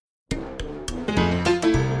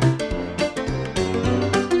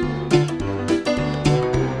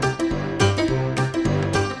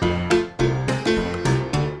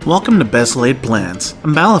Welcome to Best Laid Plans, a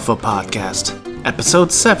Malifaux podcast,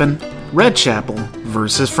 Episode 7, Red Chapel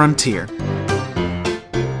vs. Frontier.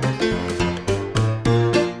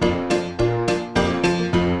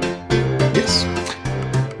 Yes.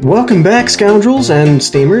 Welcome back, scoundrels and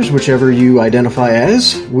steamers, whichever you identify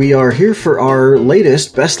as. We are here for our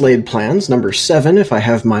latest Best Laid Plans, number 7, if I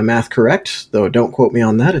have my math correct, though don't quote me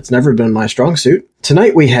on that, it's never been my strong suit.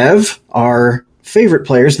 Tonight we have our favorite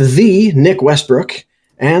players, the Nick Westbrook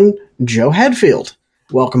and Joe Hadfield.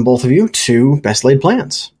 Welcome, both of you, to Best Laid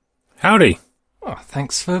Plans. Howdy. Oh,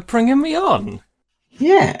 thanks for bringing me on.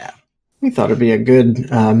 Yeah. We thought it'd be a good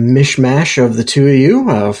mishmash of the two of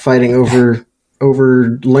you, fighting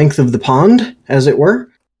over length of the pond, as it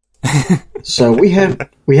were. So we have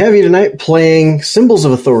you tonight playing Symbols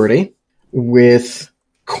of Authority with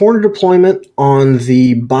corner deployment on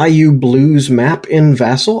the Bayou Blues map in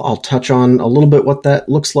Vassal. I'll touch on a little bit what that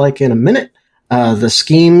looks like in a minute. The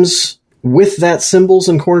schemes with that symbols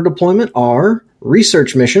and corner deployment are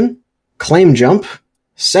Research Mission, Claim Jump,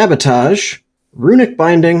 Sabotage, Runic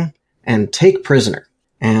Binding, and Take Prisoner.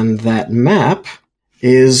 And that map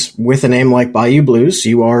is with a name like Bayou Blues.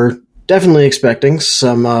 You are definitely expecting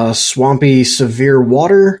some swampy, severe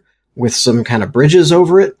water with some kind of bridges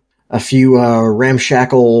over it. A few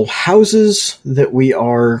ramshackle houses that we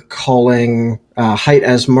are calling height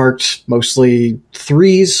as marked, mostly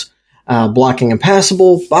 3s. Blocking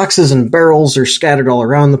impassable. Boxes and barrels are scattered all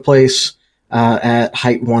around the place at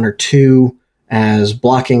height 1 or 2 as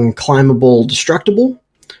blocking climbable destructible.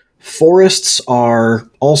 Forests are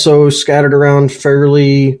also scattered around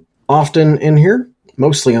fairly often in here,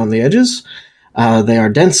 mostly on the edges. They are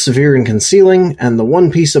dense, severe, and concealing, and the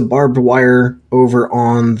one piece of barbed wire over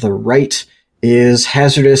on the right is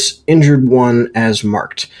hazardous, injured one as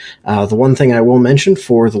marked. The one thing I will mention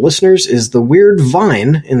for the listeners is the weird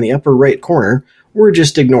vine in the upper right corner we're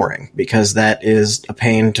just ignoring, because that is a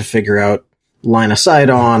pain to figure out line of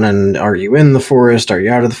sight on, and are you in the forest, are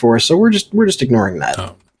you out of the forest, so we're just ignoring that.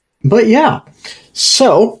 Oh. But yeah,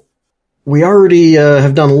 so we already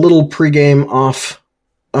have done a little pregame off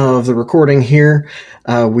of the recording here.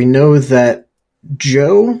 We know that,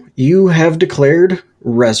 Joe, you have declared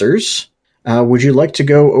Rezzers. Would you like to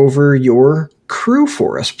go over your crew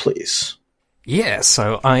for us, please? Yeah,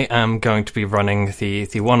 so I am going to be running the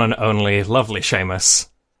one and only lovely Seamus.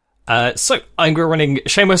 So I'm running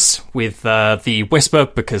Seamus with the Whisper,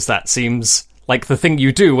 because that seems like the thing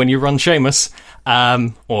you do when you run Seamus,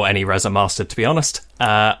 or any Rezzer Master, to be honest.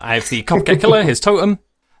 I have the Copycat Killer, his totem.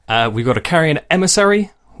 We've got a Carrion Emissary.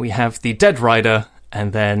 We have the Dead Rider,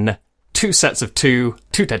 and then 2 sets of 2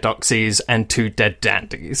 Dead Doxies, and 2 Dead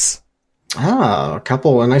Dandies. Ah,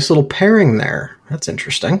 a nice little pairing there. That's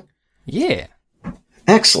interesting. Yeah.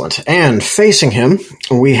 Excellent. And facing him,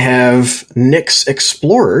 we have Nick's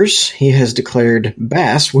Explorers. He has declared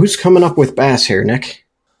Bass. Who's coming up with Bass here, Nick?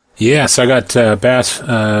 Yes, I got Bass,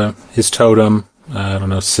 his totem, I don't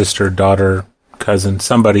know, sister, daughter, cousin,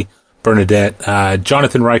 somebody, Bernadette,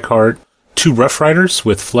 Jonathan Reichart, 2 Rough Riders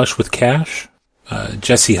with Flush with Cash,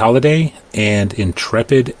 Jesse Holiday, and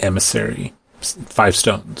Intrepid Emissary, 5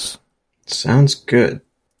 stones. Sounds good.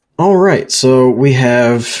 All right, so we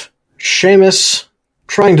have Seamus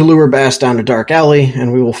trying to lure Bass down a dark alley,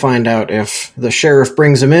 and we will find out if the sheriff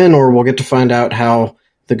brings him in, or we'll get to find out how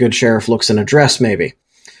the good sheriff looks in a dress, maybe.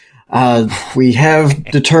 We have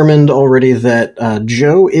determined already that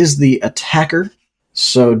Joe is the attacker.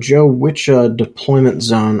 So, Joe, which deployment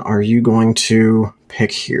zone are you going to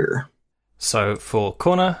pick here? So, for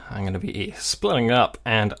corner, I'm going to be splitting it up,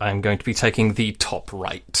 and I'm going to be taking the top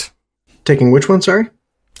right. Taking which one, sorry?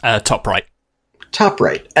 Top right. Top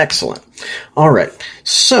right. Excellent. All right.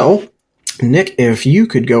 So, Nick, if you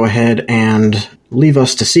could go ahead and leave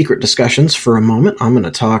us to secret discussions for a moment, I'm going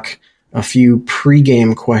to talk a few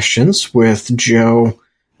pre-game questions with Joe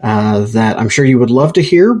that I'm sure you would love to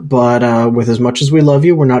hear, but with as much as we love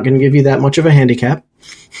you, we're not going to give you that much of a handicap.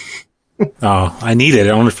 Oh, I need it. I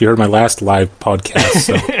don't know if you heard my last live podcast.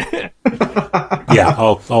 So. Yeah,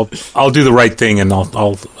 I'll do the right thing, and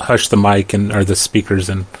I'll hush the mic or the speakers,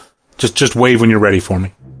 and just wave when you're ready for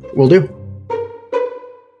me. Will do.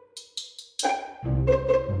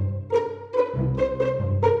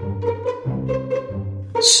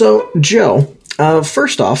 So, Joe,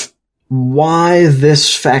 first off, why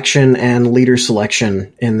this faction and leader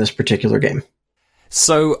selection in this particular game?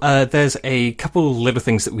 So there's a couple little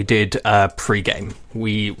things that we did pre-game.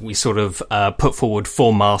 We sort of put forward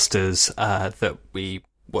 4 masters that we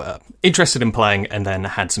were interested in playing, and then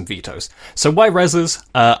had some vetoes. So why Rezzers?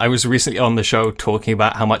 I was recently on the show talking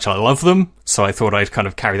about how much I love them, so I thought I'd kind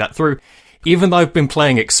of carry that through. Even though I've been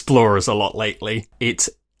playing Explorers a lot lately,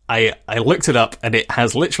 I looked it up, and it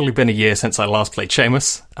has literally been a year since I last played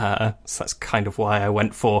Seamus, so that's kind of why I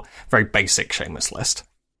went for very basic Seamus list.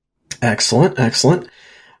 Excellent.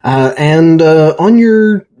 And on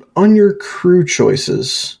your crew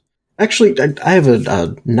choices, actually, I have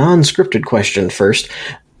a non-scripted question first.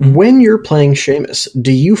 When you're playing Seamus,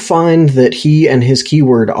 do you find that he and his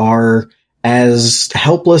keyword are as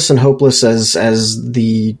helpless and hopeless as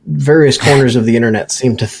the various corners of the internet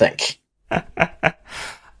seem to think?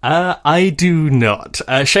 I do not.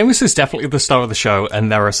 Seamus is definitely the star of the show,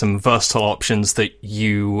 and there are some versatile options that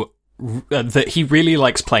that he really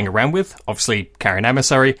likes playing around with. Obviously, Carrion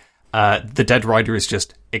Emissary. The Dead Rider is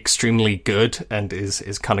just extremely good and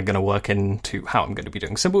is kind of going to work into how I'm going to be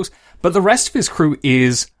doing symbols. But the rest of his crew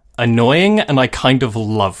is annoying, and I kind of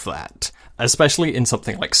love that. Especially in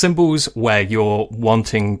something like symbols, where you're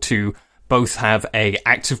wanting to both have a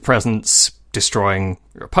active presence destroying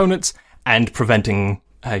your opponents and preventing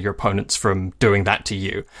your opponents from doing that to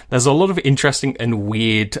you. There's a lot of interesting and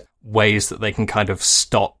weird ways that they can kind of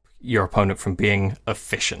stop your opponent from being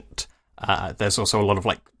efficient. There's also a lot of,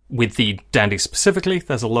 like, with the Dandy specifically,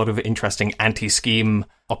 there's a lot of interesting anti-scheme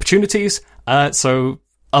opportunities. So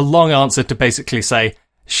a long answer to basically say,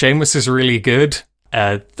 Seamus is really good.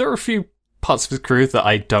 There are a few parts of his crew that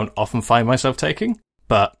I don't often find myself taking,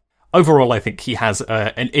 but overall I think he has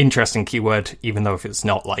an interesting keyword, even though if it's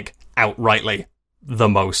not, like, outrightly the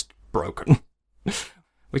most broken.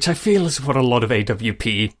 Which I feel is what a lot of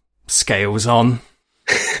AWP scales on.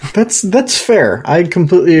 That's fair. I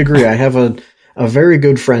completely agree. I have a very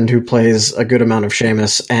good friend who plays a good amount of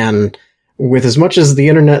Seamus, and with as much as the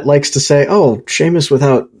internet likes to say, oh, Seamus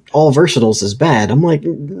without all versatiles is bad, I'm like,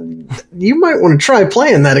 you might want to try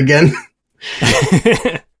playing that again.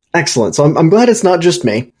 Excellent. So I'm glad it's not just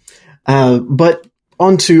me. But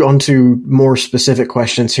onto more specific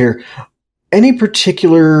questions here. Any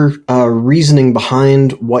particular reasoning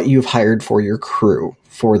behind what you've hired for your crew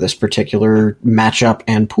for this particular matchup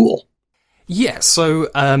and pool? Yeah, so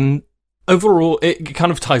overall, it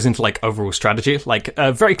kind of ties into, like, overall strategy. Like,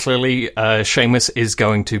 very clearly, Seamus is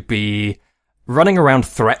going to be running around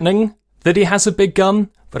threatening that he has a big gun,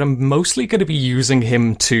 but I'm mostly going to be using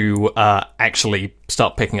him to actually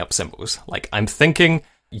start picking up symbols. Like, I'm thinking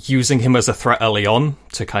using him as a threat early on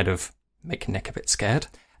to kind of make Nick a bit scared.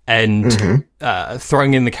 And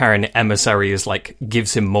throwing in the Carrion Emissary is, like,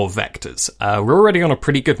 gives him more vectors. We're already on a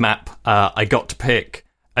pretty good map. I got to pick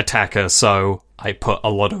attacker, so I put a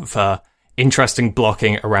lot of interesting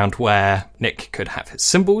blocking around where Nick could have his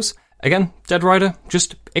symbols. Again, Dead Rider,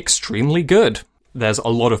 just extremely good. There's a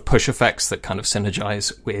lot of push effects that kind of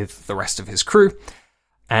synergize with the rest of his crew.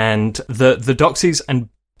 And the Doxies and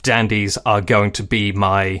Dandies are going to be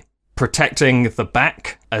my protecting the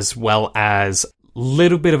back, as well as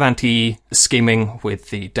little bit of anti-scheming with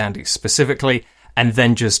the Dandies specifically, and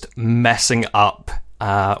then just messing up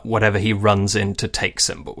whatever he runs in to take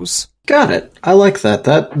symbols. Got it. I like that.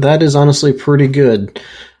 That is honestly pretty good.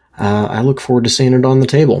 I look forward to seeing it on the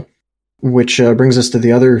table. Which brings us to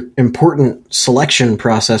the other important selection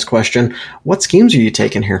process question. What schemes are you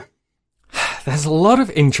taking here? There's a lot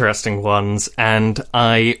of interesting ones, and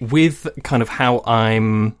with kind of how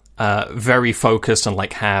I'm very focused on,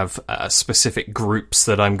 like, have specific groups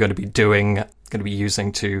that I'm going to be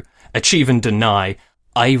using to achieve and deny,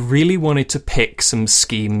 I really wanted to pick some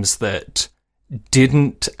schemes that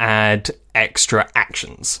didn't add extra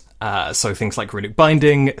actions. So things like Runic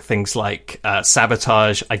Binding, things like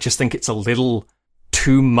Sabotage. I just think it's a little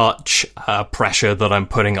too much pressure that I'm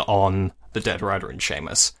putting on the Dead Rider and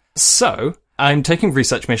Seamus. So I'm taking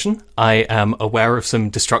Research Mission. I am aware of some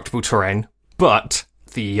destructible terrain, but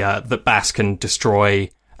the Bass can destroy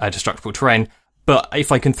destructible terrain. But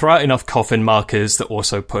if I can throw out enough coffin markers that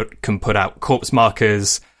also can put out corpse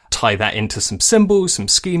markers, tie that into some symbols, some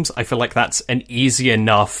schemes, I feel like that's an easy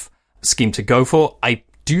enough scheme to go for. I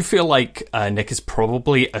do feel like Nick is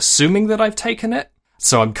probably assuming that I've taken it,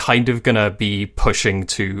 so I'm kind of going to be pushing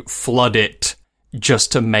to flood it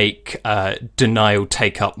just to make Denial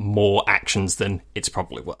take up more actions than it's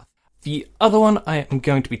probably worth. The other one I am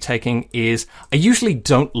going to be taking is, I usually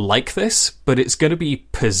don't like this, but it's going to be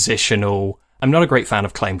positional. I'm not a great fan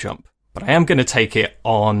of Claim Jump, but I am going to take it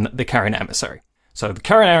on the Carrion Emissary. So the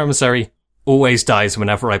Carrion Emissary always dies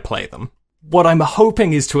whenever I play them. What I'm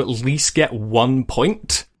hoping is to at least get 1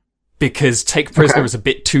 point, because Take Prisoner is a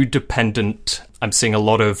bit too dependent. I'm seeing a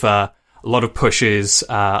lot of pushes,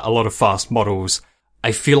 a lot of fast models.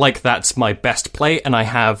 I feel like that's my best play, and I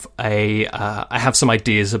have some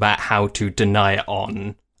ideas about how to deny it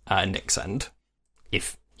on Nick's end,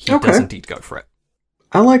 if he does indeed go for it.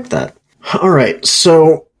 I like that. All right,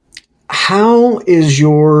 so how is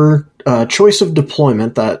your choice of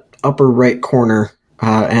deployment, that upper right corner,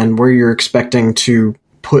 and where you're expecting to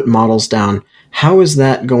put models down, how is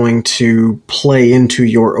that going to play into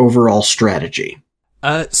your overall strategy?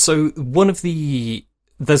 So one of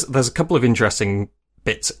there's a couple of interesting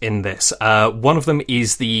bits in this. One of them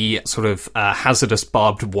is the sort of hazardous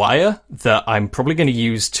barbed wire that I'm probably going to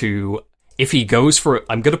use to, if he goes for it,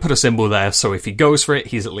 I'm going to put a symbol there, so if he goes for it,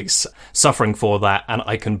 he's at least suffering for that, and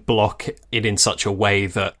I can block it in such a way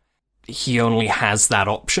that he only has that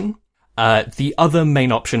option. The other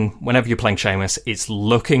main option, whenever you're playing Seamus, is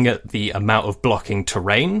looking at the amount of blocking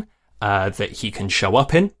terrain that he can show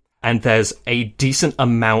up in. And there's a decent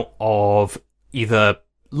amount of either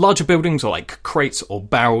larger buildings or like crates or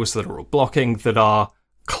barrels that are all blocking that are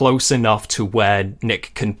close enough to where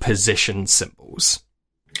Nick can position symbols.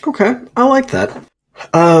 Okay, I like that.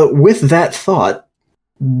 With that thought,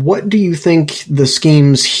 what do you think the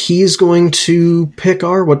schemes he's going to pick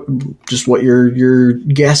are? What your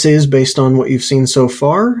guess is based on what you've seen so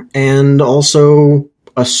far? And also,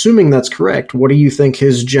 assuming that's correct, what do you think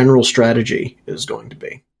his general strategy is going to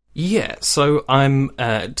be? Yeah, so I'm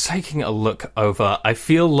taking a look over. I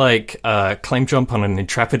feel like claim jump on an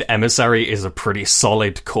Intrepid Emissary is a pretty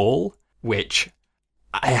solid call, which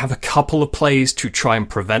I have a couple of plays to try and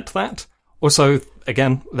prevent that. Also,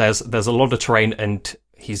 again, there's a lot of terrain, and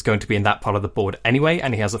he's going to be in that part of the board anyway,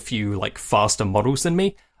 and he has a few like faster models than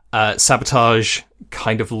me. Sabotage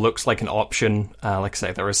kind of looks like an option. Like I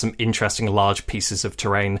say, there are some interesting large pieces of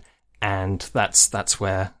terrain, and that's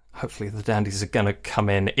where hopefully the dandies are going to come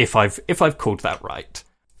in if I've called that right.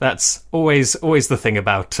 That's always the thing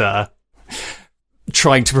about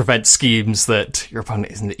trying to prevent schemes that your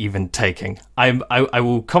opponent isn't even taking. I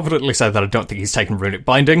will confidently say that I don't think he's taken Runic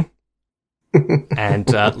Binding. And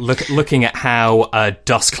looking at how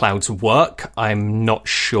dust clouds work, I'm not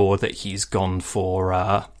sure that he's gone for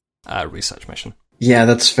a research mission. Yeah,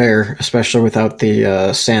 that's fair, especially without the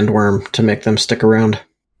sandworm to make them stick around.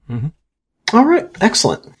 Mm-hmm. All right,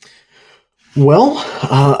 excellent. Well,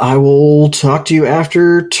 I will talk to you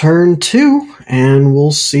after turn 2, and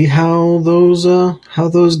we'll see how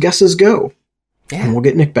those guesses go. Yeah, and we'll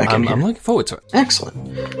get Nick back in here. I'm looking forward to it. Excellent.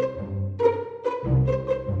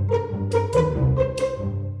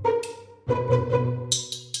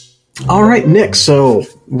 All right, Nick. So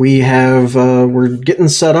we're getting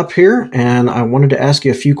set up here, and I wanted to ask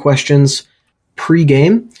you a few questions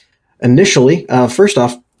pre-game. Initially, first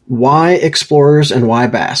off, why Explorers and why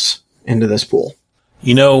Bass into this pool?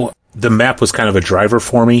 You know, the map was kind of a driver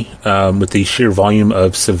for me with the sheer volume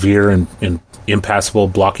of severe and impassable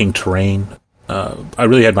blocking terrain. I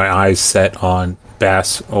really had my eyes set on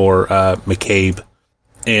Bass or McCabe,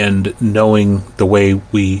 and knowing the way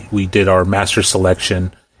we did our master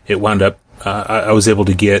selection, it wound up I was able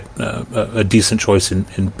to get a decent choice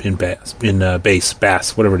in Bass,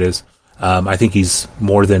 whatever it is. I think he's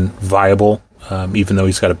more than viable, even though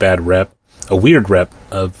he's got a weird rep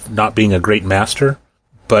of not being a great master,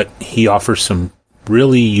 but he offers some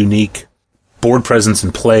really unique board presence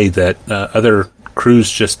and play that other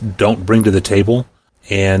crews just don't bring to the table.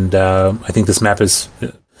 And I think this map is...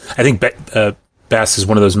 I think Bass is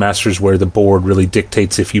one of those masters where the board really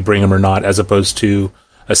dictates if you bring him or not, as opposed to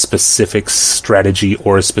a specific strategy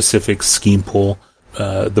or a specific scheme pool.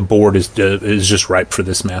 The board is just ripe for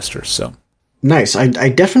this master. So nice. I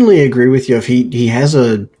definitely agree with you. If he has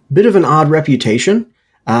a bit of an odd reputation,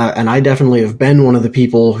 and I definitely have been one of the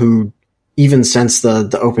people who, even since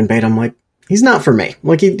the open beta, I'm like, he's not for me.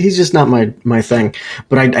 Like he's just not my thing.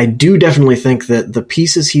 But I do definitely think that the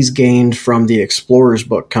pieces he's gained from the Explorers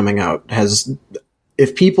book coming out has,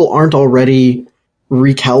 if people aren't already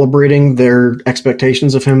recalibrating their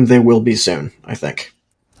expectations of him, they will be soon, I think.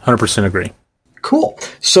 100% agree. Cool.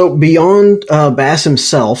 So beyond Bass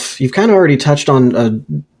himself, you've kind of already touched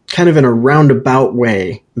on kind of in a roundabout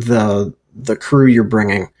way the crew you're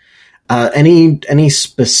bringing. Any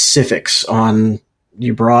specifics on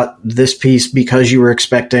you brought this piece because you were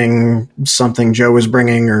expecting something Joe was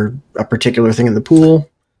bringing or a particular thing in the pool?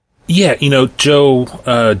 Yeah, Joe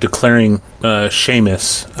declaring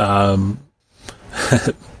Seamus.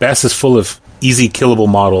 Bass is full of easy killable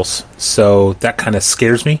models, so that kind of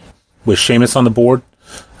scares me with Seamus on the board.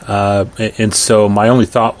 And so my only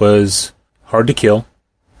thought was hard to kill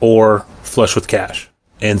or flush with cash.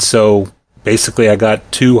 And so basically I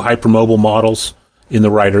got 2 hypermobile models in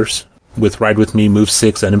the riders with Ride With Me, Move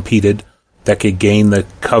 6 unimpeded that could gain the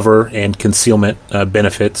cover and concealment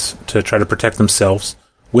benefits to try to protect themselves,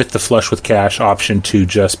 with the flush with cash option to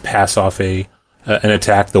just pass off an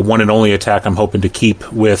attack, the one and only attack I'm hoping to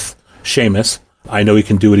keep with Seamus. I know he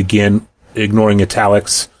can do it again, ignoring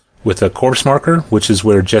italics, with a corpse marker, which is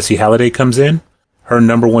where Jesse Halliday comes in. Her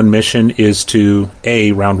number one mission is to,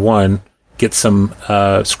 round one, get some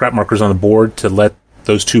scrap markers on the board to let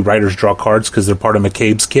those two riders draw cards because they're part of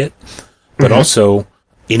McCabe's kit. But also,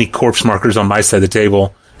 any corpse markers on my side of the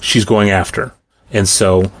table, she's going after. And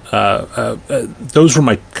so those were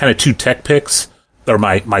my kind of two tech picks, or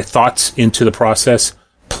my thoughts into the process.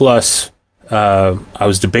 Plus, I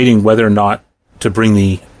was debating whether or not to bring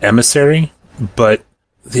the emissary, but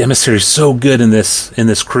the emissary is so good in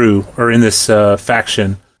this crew, or in this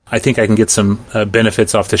faction. I think I can get some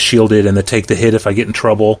benefits off the shielded and the take the hit if I get in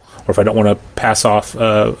trouble, or if I don't want to pass off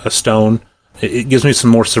a stone. It gives me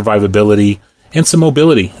some more survivability and some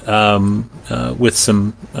mobility, with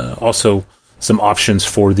some also some options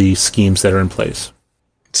for the schemes that are in place.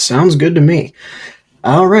 Sounds good to me.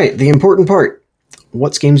 All right, the important part.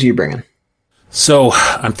 What schemes are you bringing? So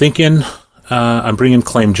I'm thinking I'm bringing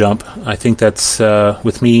Claim Jump. I think that's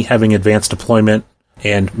with me having advanced deployment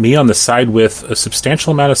and me on the side with a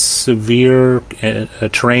substantial amount of severe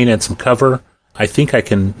terrain and some cover. I think I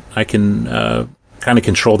can kind of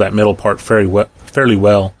control that middle part fairly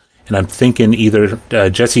well. And I'm thinking either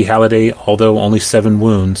Jesse Halliday, although only 7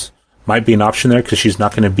 wounds, might be an option there because she's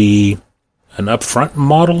not going to be an upfront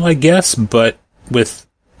model, I guess. But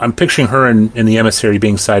I'm picturing her and the emissary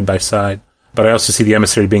being side by side. But I also see the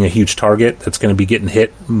emissary being a huge target that's going to be getting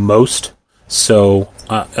hit most. So,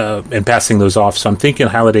 and passing those off. So I'm thinking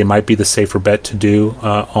Halliday might be the safer bet to do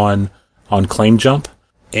on Claim Jump.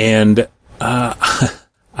 And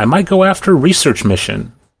I might go after Research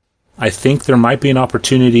Mission. I think there might be an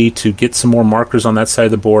opportunity to get some more markers on that side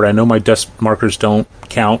of the board. I know my dust markers don't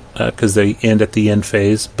count because they end at the end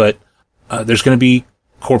phase, but there's going to be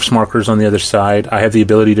corpse markers on the other side. I have the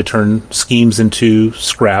ability to turn schemes into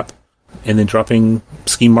scrap and then dropping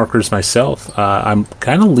scheme markers myself. I'm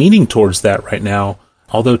kind of leaning towards that right now,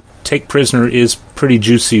 although Take Prisoner is pretty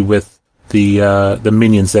juicy with the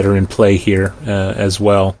minions that are in play here as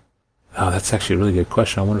well. Oh, that's actually a really good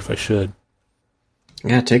question. I wonder if I should.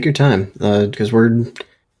 Yeah, take your time, because we're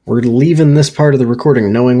leaving this part of the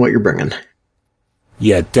recording knowing what you're bringing.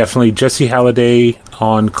 Yeah, definitely Jesse Halliday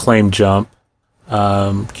on Claim Jump,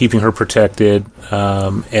 keeping her protected,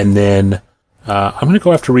 and then I'm going to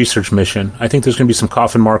go after Research Mission. I think there's going to be some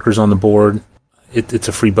coffin markers on the board. It's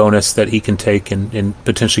a free bonus that he can take and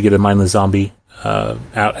potentially get a mindless zombie out.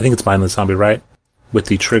 I think it's mindless zombie, right? With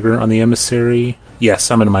the trigger on the emissary. Yeah,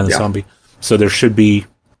 summon a mindless zombie. So there should be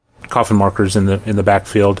coffin markers in the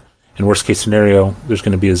backfield. In worst case scenario, there's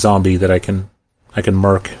going to be a zombie that I can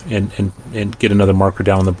murk and get another marker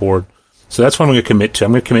down on the board. So that's what I'm going to commit to.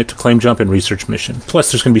 I'm going to commit to Claim Jump and Research Mission.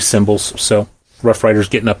 Plus, there's going to be symbols. So Rough Riders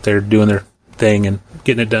getting up there, doing their thing, and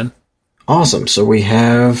getting it done. Awesome. So we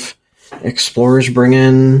have Explorers bring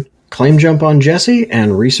in Claim Jump on Jesse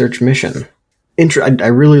and Research Mission. I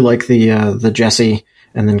really like the Jesse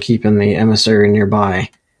and then keeping the emissary nearby.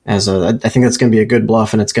 I think that's going to be a good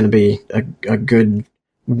bluff, and it's going to be a good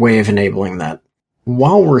way of enabling that.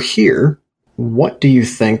 While we're here, what do you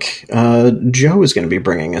think Joe is going to be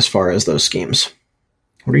bringing as far as those schemes?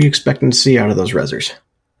 What are you expecting to see out of those rezzers?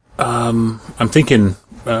 I'm thinking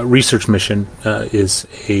Research Mission is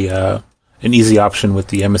an easy option with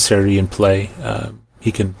the emissary in play.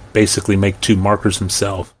 He can basically make 2 markers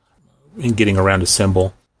himself in getting around a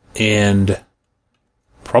symbol. And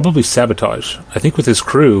probably Sabotage. I think with his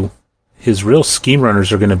crew, his real scheme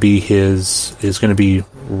runners are going to be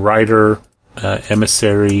Rider,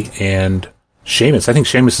 Emissary, and Seamus. I think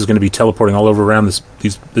Seamus is going to be teleporting all over around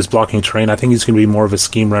this blocking terrain. I think he's going to be more of a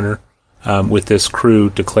scheme runner with this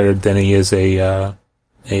crew declared than he is just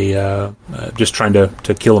trying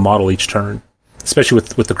to kill a model each turn. Especially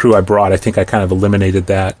with the crew I brought, I think I kind of eliminated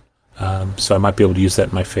that. So I might be able to use that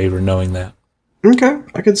in my favor, knowing that. Okay,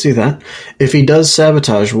 I could see that. If he does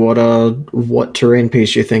Sabotage, what terrain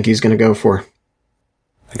piece do you think he's going to go for?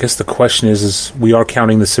 I guess the question is we are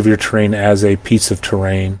counting the severe terrain as a piece of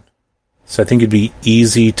terrain. So I think it'd be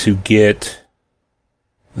easy to get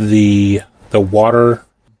the water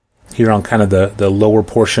here on kind of the lower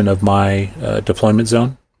portion of my deployment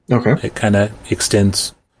zone. Okay. It kind of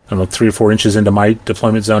extends, 3 or 4 inches into my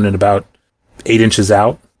deployment zone and about 8 inches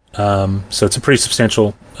out. So it's a pretty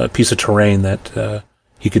substantial piece of terrain that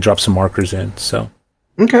he could drop some markers in. So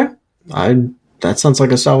okay, that sounds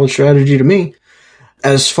like a solid strategy to me.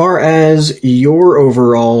 As far as your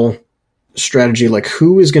overall strategy, like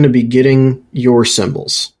who is going to be getting your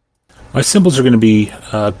symbols? My symbols are going to be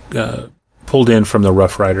pulled in from the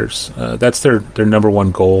Rough Riders. That's their number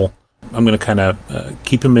one goal. I'm going to kind of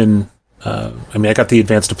keep them in. I got the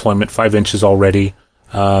advanced deployment 5 inches already.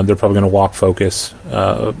 They're probably going to walk focus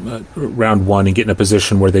round 1 and get in a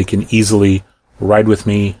position where they can easily ride with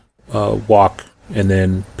me, walk, and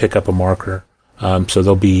then pick up a marker. So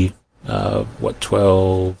they'll be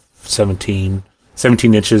 12, 17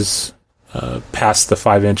 inches past the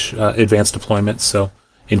 5-inch advanced deployment. So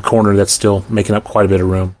in corner, that's still making up quite a bit of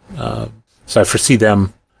room. So I foresee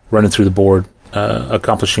them running through the board,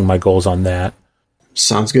 accomplishing my goals on that.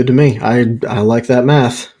 Sounds good to me. I like that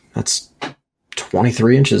math. That's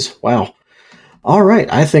 23 inches. Wow. All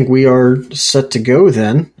right. I think we are set to go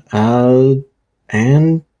then.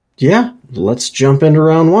 And yeah, let's jump into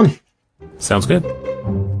round 1. Sounds good.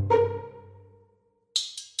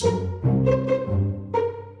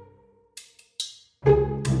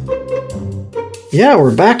 Yeah,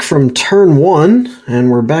 we're back from turn 1,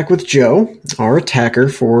 and we're back with Joe, our attacker,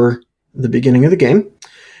 for the beginning of the game.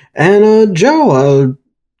 And Joe,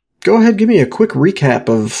 go ahead, give me a quick recap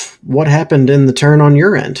of what happened in the turn on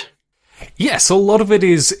your end. Yes, a lot of it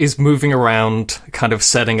is moving around, kind of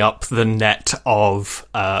setting up the net of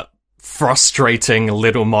frustrating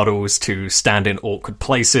little models to stand in awkward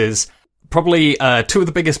places. Probably 2 of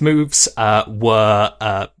the biggest moves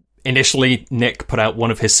were initially Nick put out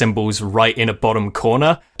one of his symbols right in a bottom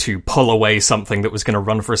corner to pull away something that was going to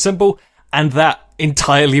run for a symbol, and that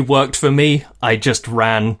entirely worked for me. I just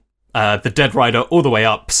ran the Dead Rider all the way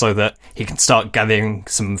up so that he can start gathering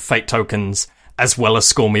some fate tokens as well as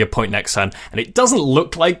score me a point next turn. And it doesn't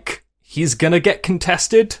look like he's going to get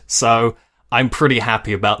contested, so I'm pretty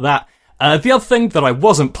happy about that. The other thing that I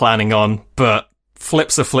wasn't planning on, but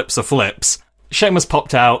flips are flips are flips, Seamus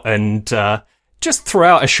popped out and just threw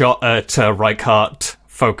out a shot at Reichardt,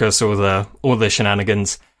 focus all the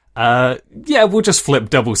shenanigans. Yeah, we'll just flip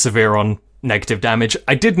double severe on negative damage.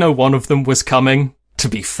 I did know one of them was coming, to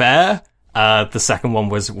be fair. The second one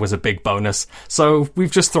was a big bonus. So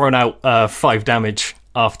we've just thrown out 5 damage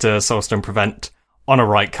after Soulstone Prevent on a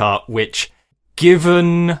Reichardt, which,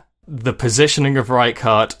 given the positioning of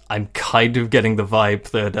Reichardt, I'm kind of getting the vibe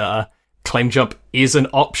that Claim Jump is an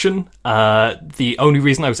option. The only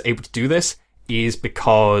reason I was able to do this is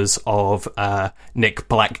because of Nick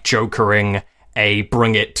Black jokering a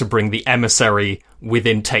Bring It to bring the Emissary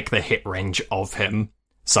within take the hit range of him.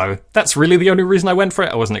 So that's really the only reason I went for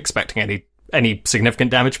it. I wasn't expecting any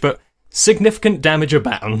significant damage, but significant damage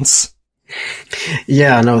abounds.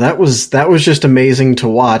 Yeah, no, that was just amazing to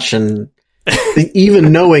watch, and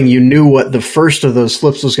even knowing you knew what the first of those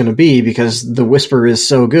flips was going to be because the Whisper is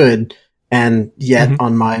so good, and yet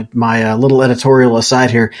on my little editorial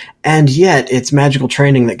aside here, and yet it's Magical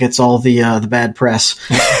Training that gets all the bad press.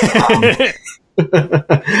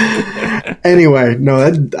 Anyway,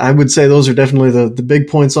 no, I would say those are definitely the big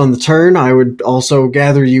points on the turn. I would also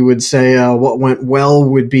gather you would say what went well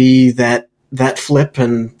would be that flip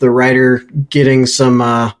and the rider getting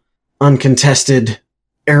some uncontested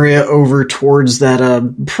area over towards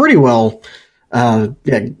that pretty well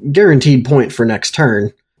guaranteed point for next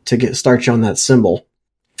turn to start you on that symbol.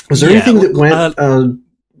 Was there anything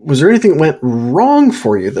that went wrong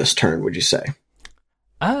for you this turn, would you say?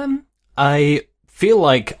 I feel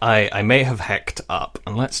like I may have hecked up,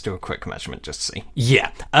 and let's do a quick measurement just to see.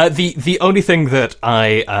 Yeah. The only thing that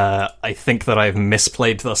I think that I've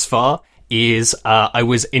misplayed thus far is I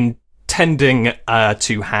was intending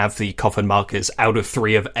to have the coffin markers out of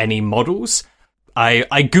 3 of any models.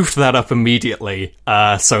 I goofed that up immediately,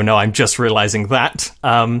 so no, I'm just realizing that.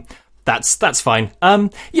 That's fine.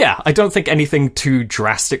 Yeah, I don't think anything too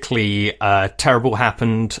drastically terrible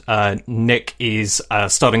happened. Nick is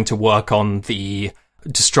starting to work on the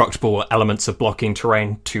destructible elements of blocking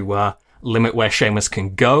terrain to limit where Seamus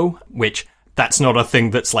can go, which that's not a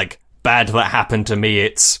thing that's like bad that happened to me.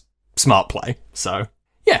 It's smart play. So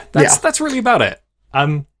yeah, that's really about it.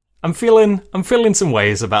 I'm feeling some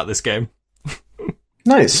ways about this game.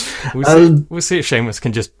 Nice. We'll see if Seamus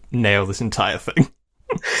can just nail this entire thing.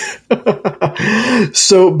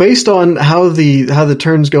 So based on how the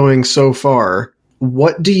turn's going so far,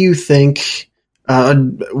 what do you think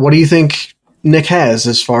Nick has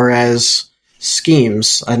as far as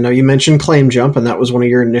schemes? I know you mentioned Claim Jump, and that was one of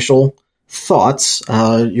your initial thoughts.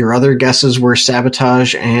 Your other guesses were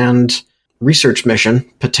Sabotage and Research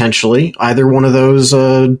Mission, potentially. Either one of those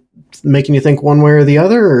making you think one way or the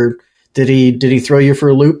other, or did he throw you for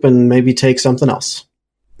a loop and maybe take something else?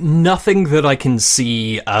 Nothing that I can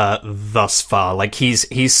see thus far. Like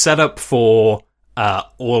he's set up for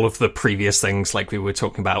all of the previous things, like we were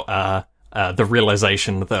talking about the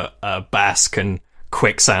realization that Bass can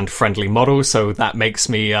quicksand friendly models, so that makes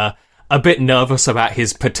me a bit nervous about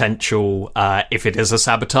his potential if it is a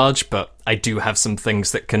Sabotage, but I do have some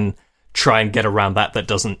things that can try and get around that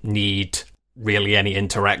doesn't need really any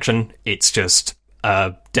interaction. It's just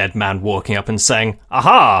a dead man walking up and saying,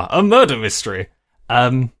 "Aha, a murder mystery."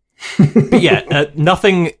 But yeah,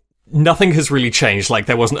 nothing has really changed. Like,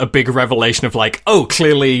 there wasn't a big revelation of like, oh,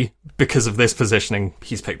 clearly because of this positioning,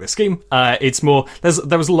 he's picked this scheme. It's more,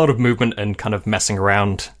 there was a lot of movement and kind of messing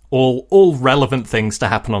around, all relevant things to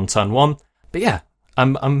happen on turn one. But yeah,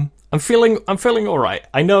 I'm feeling all right.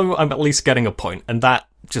 I know I'm at least getting a point, and that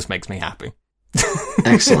just makes me happy.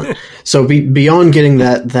 Excellent. So beyond getting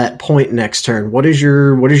that point next turn, what is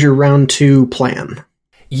your round 2 plan?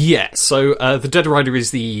 Yeah, so the Dead Rider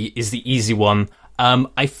is the easy one.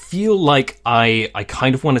 I feel like I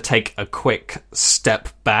kind of want to take a quick step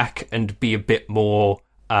back and be a bit more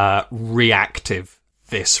reactive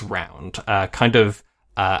this round. Kind of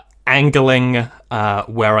angling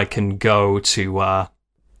where I can go to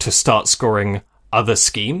start scoring other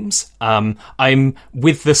schemes. I'm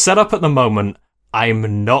with the setup at the moment.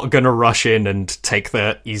 I'm not going to rush in and take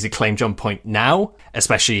the easy claim jump point now,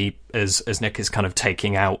 especially as Nick is kind of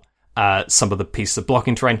taking out some of the pieces of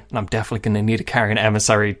blocking terrain, and I'm definitely going to need to carry an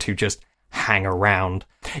emissary to just hang around.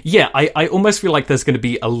 Yeah, I almost feel like there's going to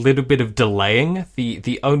be a little bit of delaying.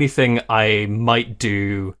 The only thing I might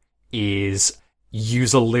do is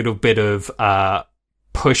use a little bit of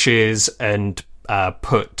pushes and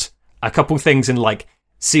put a couple things in like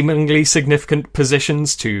seemingly significant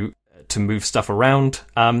positions to move stuff around.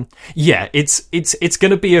 Yeah, it's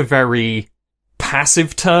going to be a very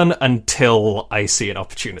passive turn until I see an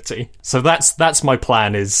opportunity. So that's my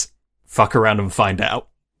plan, is fuck around and find out.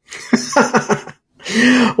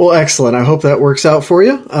 Well, excellent. I hope that works out for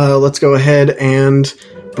you. Let's go ahead and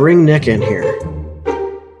bring Nick in here.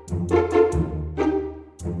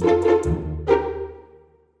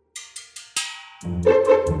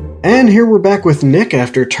 And here we're back with Nick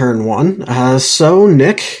after turn 1. So,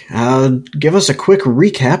 Nick, give us a quick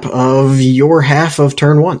recap of your half of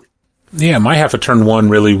turn 1. Yeah, my half of turn 1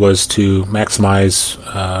 really was to maximize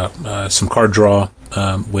some card draw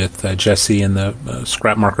with Jesse and the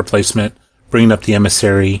scrap marker placement, bringing up the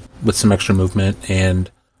emissary with some extra movement,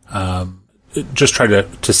 and just try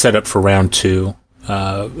to set up for round 2.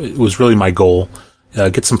 It was really my goal.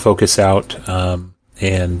 Get some focus out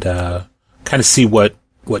and kind of see what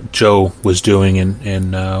Joe was doing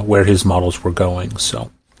and where his models were going.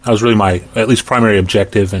 So that was really my, at least, primary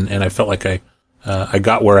objective, and I felt like I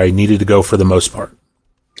got where I needed to go for the most part.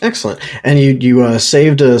 Excellent. And you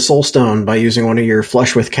saved a soul stone by using one of your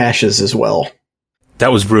flush with caches as well.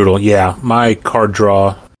 That was brutal, yeah. My card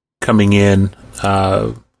draw coming in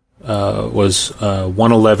was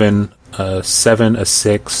 111, 7, a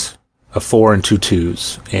 6, a 4, and 2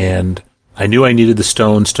 2s. And I knew I needed the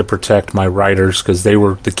stones to protect my riders because they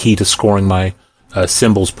were the key to scoring my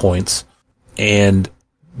symbols points. And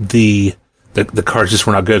the cards just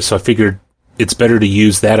were not good, so I figured it's better to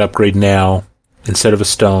use that upgrade now instead of a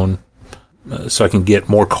stone, so I can get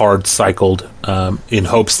more cards cycled in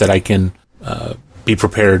hopes that I can be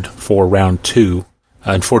prepared for round 2.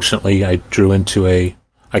 Unfortunately, I drew into I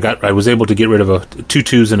was able to get rid of 2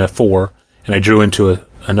 2s and a 4, and I drew into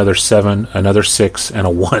another 7, another 6, and a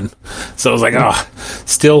 1. So I was like,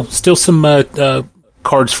 still some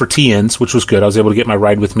cards for TNs, which was good. I was able to get my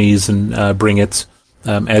ride with me's and bring it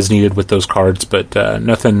as needed with those cards, but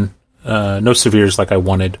nothing. No severes like I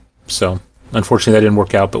wanted. So, unfortunately, that didn't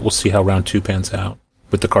work out, but we'll see how round 2 pans out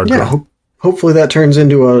with the card draw. Hopefully that turns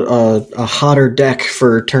into a hotter deck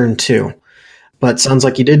for turn 2. But sounds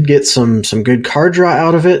like you did get some good card draw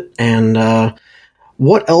out of it. And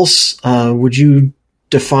what else would you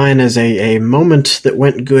define as a moment that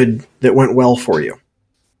went well for you?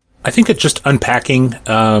 I think it's just unpacking,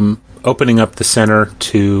 opening up the center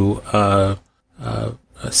to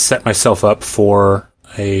set myself up for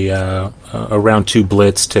a round 2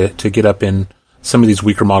 blitz to get up in some of these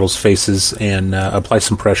weaker models' faces and apply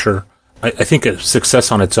some pressure. I think a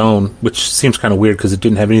success on its own, which seems kind of weird because it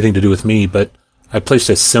didn't have anything to do with me, but I placed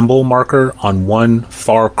a symbol marker on one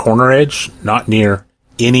far corner edge, not near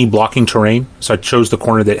any blocking terrain. So I chose the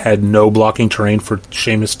corner that had no blocking terrain for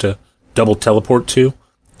Seamus to double teleport to,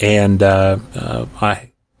 and the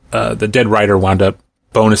Dead Rider wound up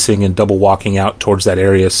bonusing and double walking out towards that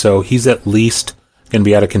area. So he's at least going to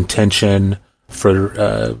be out of contention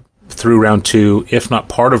for through round 2, if not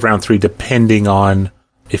part of round 3, depending on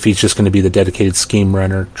if he's just going to be the dedicated scheme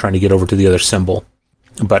runner trying to get over to the other symbol.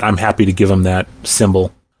 But I'm happy to give him that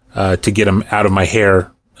symbol to get him out of my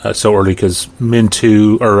hair so early, because range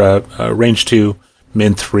 2,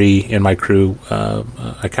 min 3 in my crew,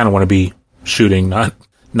 I kind of want to be shooting, not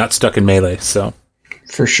stuck in melee. So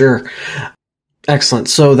for sure. Excellent.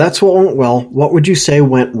 So that's what went well. What would you say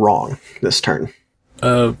went wrong this turn?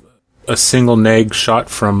 a single neg shot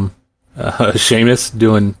from Seamus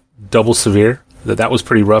doing double severe. That was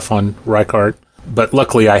pretty rough on Rykart. But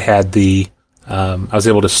luckily I had I was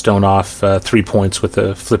able to stone off 3 points with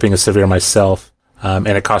flipping a severe myself. And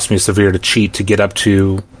it cost me a severe to cheat to get up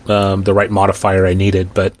to the right modifier I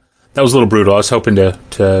needed. But that was a little brutal. I was hoping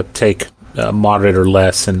to take moderate or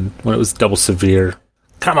less, and when it was double severe,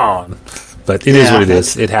 come on. But it is what it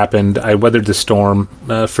is. It happened. I weathered the storm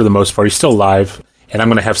for the most part. He's still alive, and I'm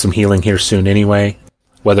going to have some healing here soon anyway,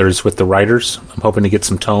 whether it's with the riders. I'm hoping to get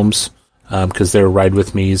some tomes, because their ride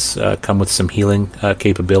with me's come with some healing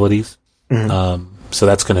capabilities. Mm-hmm. So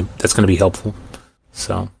that's gonna be helpful.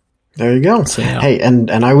 So there you go. So, yeah. Hey, and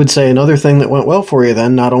I would say another thing that went well for you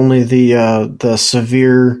then, not only the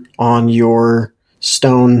severe on your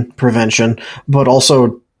stone prevention, but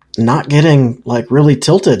also not getting like really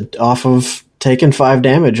tilted off of taking 5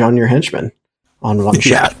 damage on your henchman on one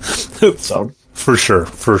shot. So for sure.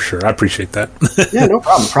 I appreciate that. Yeah, no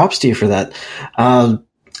problem. Props to you for that.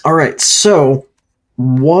 All right, so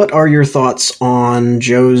what are your thoughts on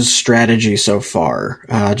Joe's strategy so far?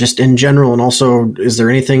 Just in general, and also, is there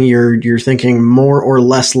anything you're thinking more or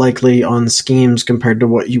less likely on schemes compared to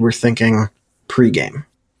what you were thinking pregame?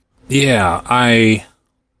 Yeah, I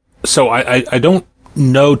don't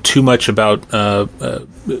know too much about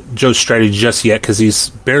Joe's strategy just yet, because he's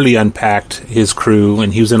barely unpacked his crew,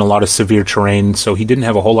 and he was in a lot of severe terrain, so he didn't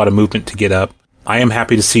have a whole lot of movement to get up. I am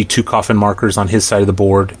happy to see 2 coffin markers on his side of the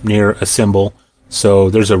board near a symbol. So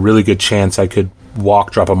there's a really good chance I could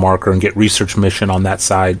drop a marker, and get research mission on that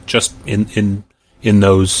side just in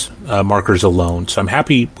those markers alone. So I'm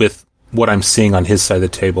happy with what I'm seeing on his side of the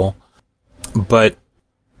table, but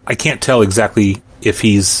I can't tell exactly if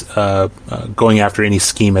he's going after any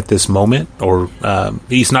scheme at this moment, or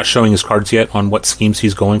he's not showing his cards yet on what schemes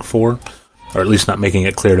he's going for, or at least not making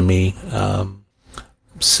it clear to me.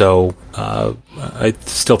 So I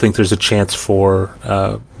still think there's a chance for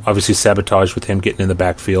obviously sabotage with him getting in the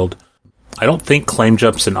backfield. I don't think claim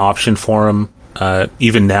jump's an option for him,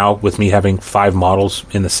 even now with me having 5 models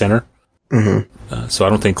in the center. Mm-hmm. So I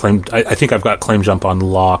don't think I think I've got claim jump on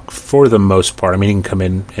lock for the most part. I mean, he can come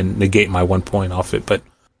in and negate my 1 point off it, but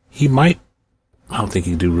he might. I don't think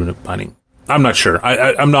he can do runic binding. I'm not sure.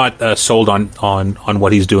 I'm not sold on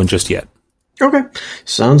what he's doing just yet. Okay,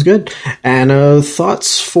 sounds good. And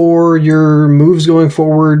thoughts for your moves going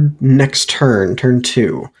forward next turn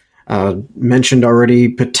 2. Mentioned already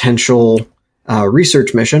potential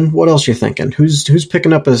research mission. What else you thinking? Who's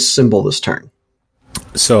picking up a symbol this turn?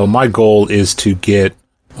 So my goal is to get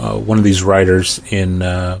one of these riders in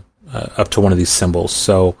up to one of these symbols.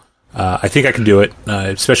 So I think I can do it,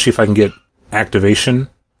 especially if I can get activation.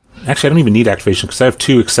 Actually, I don't even need activation because I have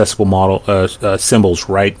 2 accessible model symbols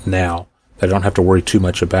right now that I don't have to worry too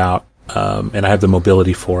much about, and I have the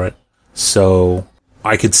mobility for it. So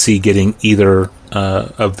I could see getting either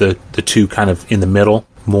of the 2 kind of in the middle,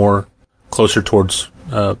 more closer towards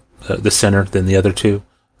the center than the other 2.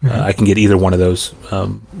 Mm-hmm. I can get either one of those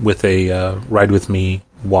with a ride with me,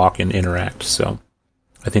 walk, and interact. So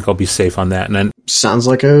I think I'll be safe on that. And then sounds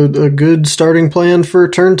like a good starting plan for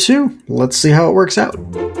turn 2. Let's see how it works out.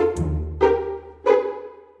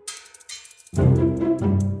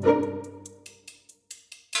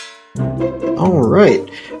 All right,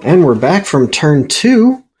 and we're back from turn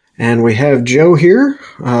 2, and we have Joe here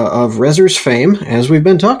of Rezzers fame, as we've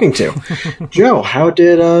been talking to. Joe, how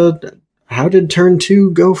did turn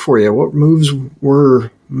 2 go for you? What moves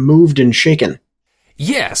were moved and shaken?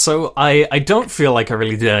 Yeah, so I don't feel like I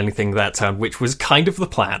really did anything that turn, which was kind of the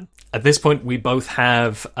plan. At this point, we both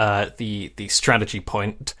have the strategy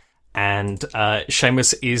point, and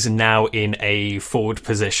Seamus is now in a forward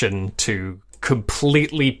position to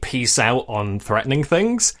completely peace out on threatening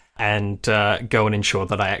things and go and ensure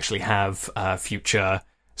that I actually have future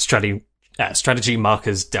strategy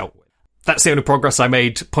markers dealt with. That's the only progress I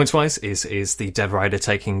made points-wise, is the Dead Rider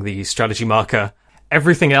taking the strategy marker.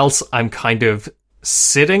 Everything else I'm kind of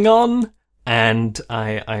sitting on, and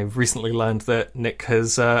I recently learned that Nick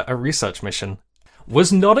has a research mission.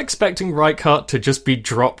 Was not expecting Rykart to just be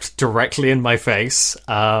dropped directly in my face.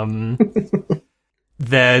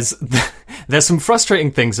 There's some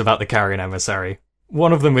frustrating things about the Carrion Emissary.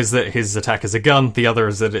 One of them is that his attack is a gun, the other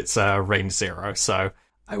is that it's range 0, so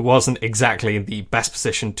I wasn't exactly in the best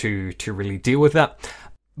position to really deal with that.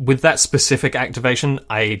 With that specific activation,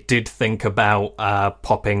 I did think about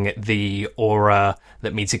popping the aura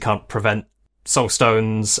that means he can't prevent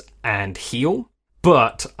soulstones and heal,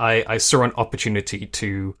 but I saw an opportunity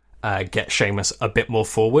to get Seamus a bit more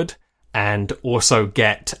forward, and also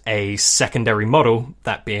get a secondary model,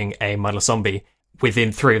 that being a mindless zombie,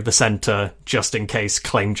 within 3 of the center, just in case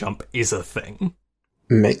claim jump is a thing.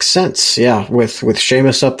 Makes sense, yeah. With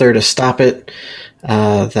Seamus up there to stop it,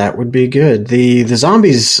 that would be good. The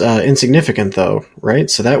zombie's insignificant, though, right?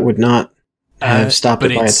 So that would not have stopped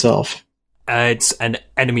it by itself. It's an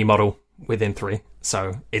enemy model within 3,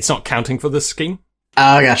 so it's not counting for this scheme.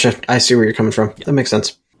 Gotcha. I see where you're coming from. Yeah. That makes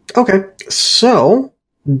sense. Okay, so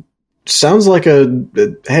sounds like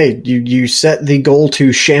hey, you set the goal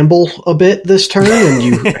to shamble a bit this turn, and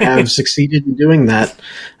you have succeeded in doing that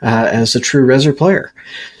as a true Rezzr player.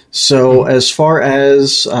 So as far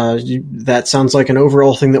as that sounds like an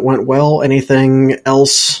overall thing that went well. Anything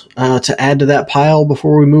else to add to that pile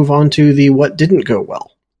before we move on to the what didn't go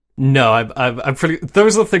well? No, I'm pretty.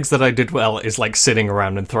 Those are the things that I did well. Is like sitting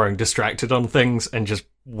around and throwing distracted on things and just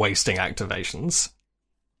wasting activations.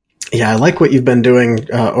 Yeah, I like what you've been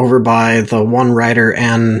doing over by the One Rider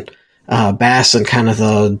and Bass, and kind of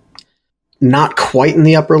the not quite in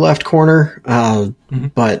the upper left corner,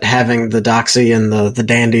 but having the Doxy and the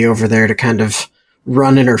Dandy over there to kind of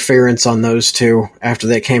run interference on those two after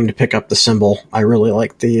they came to pick up the symbol. I really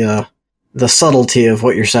like the subtlety of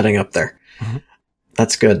what you're setting up there. Mm-hmm.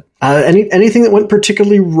 That's good. Anything that went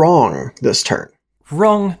particularly wrong this turn?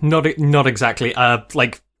 Wrong? Not exactly.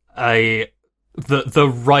 The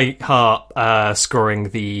right heart scoring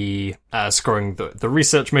the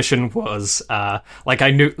research mission was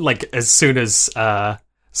I knew, like, as soon as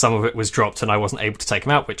some of it was dropped and I wasn't able to take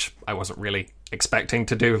him out, which I wasn't really expecting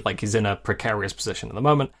to do. Like, he's in a precarious position at the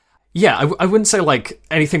moment. Yeah, I wouldn't say like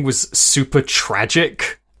anything was super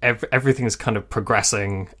tragic. Everything's kind of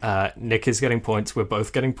progressing. Nick is getting points. We're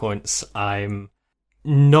both getting points. I'm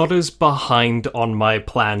not as behind on my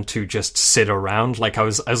plan to just sit around. Like, I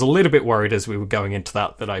was a little bit worried as we were going into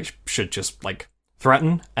that I should just, like,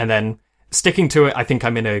 threaten. And then sticking to it, I think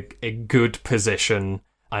I'm in a good position.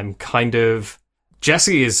 I'm kind of...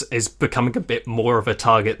 Jesse is becoming a bit more of a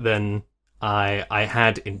target than I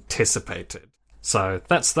had anticipated. So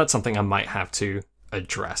that's something I might have to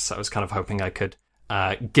address. I was kind of hoping I could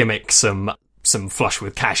gimmick some flush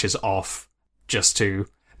with caches off just to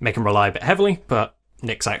make him rely a bit heavily, but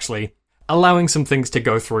Nick's actually allowing some things to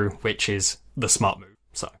go through, which is the smart move.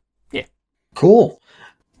 So, yeah. Cool.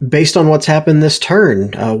 Based on what's happened this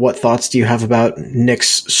turn, what thoughts do you have about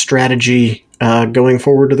Nick's strategy going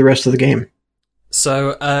forward to the rest of the game?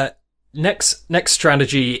 So, next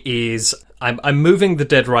strategy is I'm moving the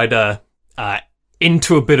Dead Rider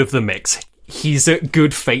into a bit of the mix. He's at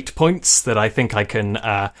good fate points that I think I can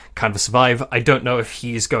kind of survive. I don't know if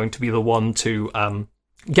he's going to be the one to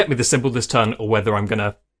get me the symbol this turn, or whether I'm going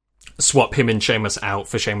to swap him and Seamus out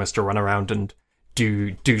for Seamus to run around and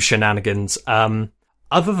do shenanigans.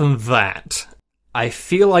 Other than that, I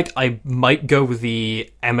feel like I might go with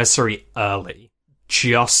the Emissary early,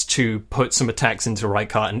 just to put some attacks into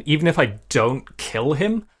Rykart, and even if I don't kill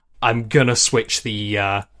him, I'm gonna switch the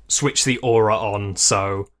aura on,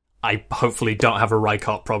 so I hopefully don't have a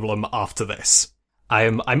Rykart problem after this.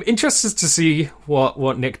 I'm interested to see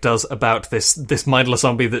what Nick does about this mindless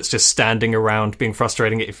zombie that's just standing around being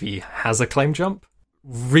frustrating if he has a claim jump.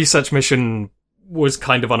 Research mission was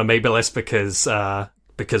kind of on a maybe list because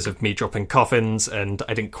of me dropping coffins, and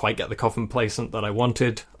I didn't quite get the coffin placement that I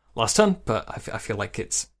wanted last turn, but I feel like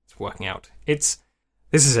it's working out. This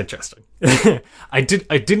is interesting. I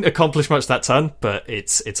didn't accomplish much that turn, but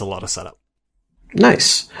it's a lot of setup.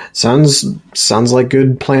 Nice. Sounds like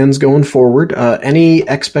good plans going forward. Any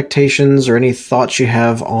expectations or any thoughts you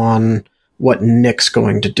have on what Nick's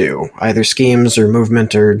going to do? Either schemes or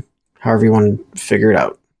movement or however you want to figure it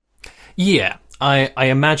out. Yeah, I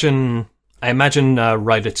imagine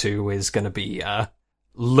Rider 2 is going to be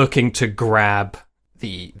looking to grab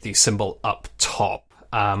the symbol up top.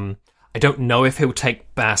 I don't know if he'll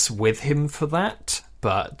take Bass with him for that,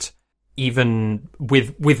 but even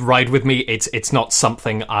with Ride with me, it's not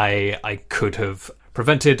something I could have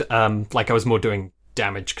prevented. Like, I was more doing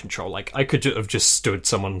damage control. Like, I could have just stood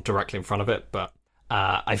someone directly in front of it, but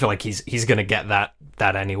I feel like he's going to get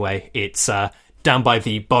that anyway. It's down by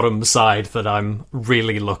the bottom side that I'm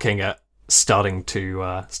really looking at starting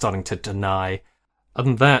to deny. Other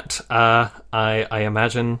than that, I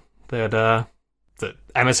imagine that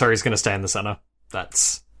Emissary is going to stay in the center.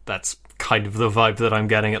 That's kind of the vibe that I'm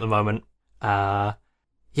getting at the moment. Yeah,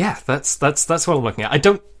 that's what I'm looking at.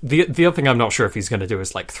 The other thing I'm not sure if he's going to do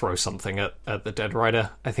is, like, throw something at the Dead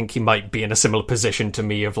Rider. I think he might be in a similar position to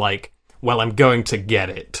me of, like, well, I'm going to get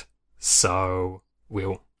it, so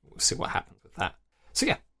we'll see what happens with that. So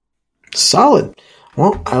yeah. Solid.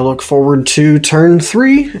 Well, I look forward to turn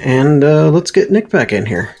 3, and let's get Nick back in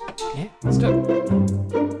here. Yeah, let's do it.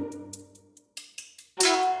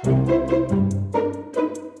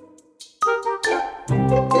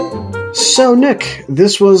 So, Nick,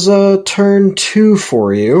 this was turn 2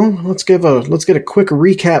 for you. Let's get a quick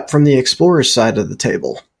recap from the explorer's side of the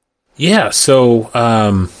table. Yeah, so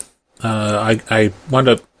I wound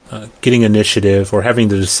up getting initiative or having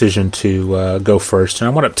the decision to go first, and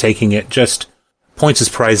I wound up taking it. Just points as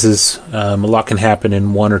prizes. A lot can happen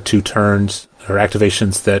in 1 or 2 turns or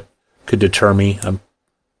activations that could deter me. I'm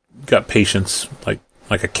got patience like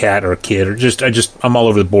a cat or a kid, or I'm all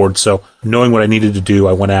over the board. So knowing what I needed to do,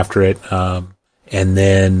 I went after it. And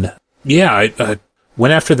then, I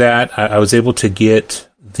went after that. I was able to get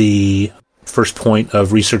the first point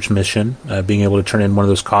of research mission, being able to turn in one of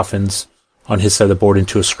those coffins on his side of the board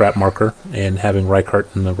into a scrap marker and having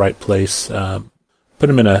Reichart in the right place. Put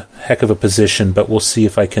him in a heck of a position, but we'll see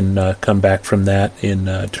if I can come back from that in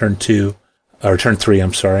turn 3,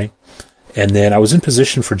 I'm sorry. And then I was in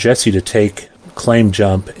position for Jesse to take claim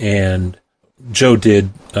jump, and Joe did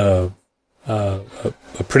a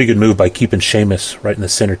pretty good move by keeping Seamus right in the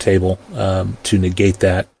center table to negate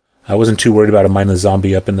that. I wasn't too worried about a mindless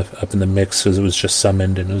zombie up in the mix because it was just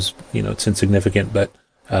summoned and it was it's insignificant. But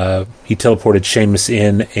he teleported Seamus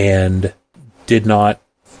in and did not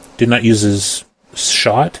use his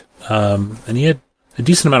shot, and he had a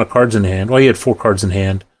decent amount of cards in hand. Well, he had 4 cards in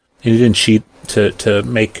hand, and he didn't cheat to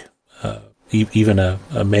make even a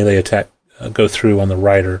melee attack go through on the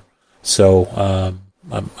rider. So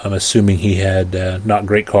I'm assuming he had not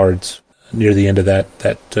great cards near the end of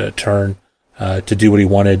that turn to do what he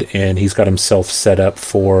wanted, and he's got himself set up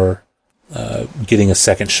for getting a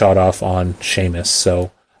second shot off on Seamus.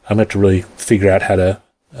 So I'm going to have to really figure out how to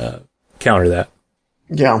counter that.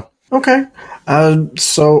 Yeah. Okay.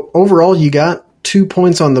 So overall, you got 2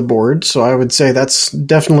 points on the board, so I would say that's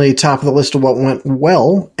definitely top of the list of what went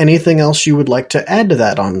well. Anything else you would like to add to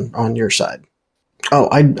that on your side? Oh,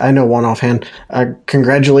 I know one offhand.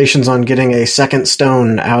 Congratulations on getting a second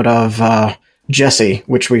stone out of Jesse,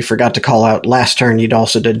 which we forgot to call out last turn. You'd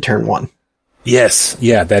also did turn 1. Yes,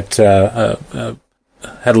 yeah, that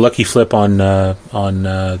had a lucky flip on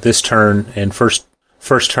this turn, and first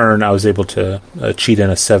turn I was able to cheat in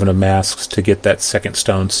a 7 of masks to get that second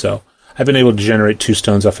stone. So I've been able to generate 2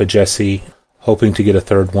 stones off of Jesse, hoping to get a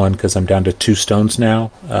third one because I'm down to 2 stones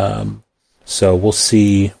now. So we'll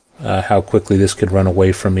see how quickly this could run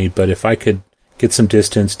away from me. But if I could get some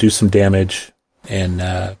distance, do some damage, and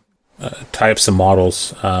tie up some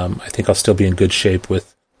models, I think I'll still be in good shape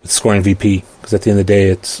with scoring VP, because at the end of the day,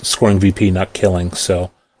 it's scoring VP, not killing.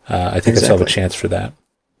 So I think I still have a chance for that.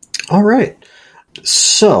 All right.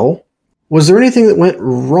 So, was there anything that went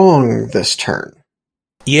wrong this turn?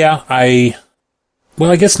 Yeah, I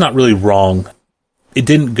guess not really wrong. It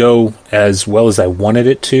didn't go as well as I wanted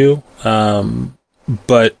it to,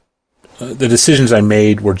 but the decisions I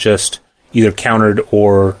made were just either countered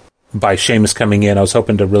or by Seamus coming in. I was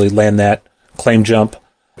hoping to really land that claim jump,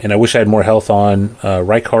 and I wish I had more health on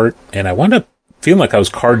Reichart, and I wound up feeling like I was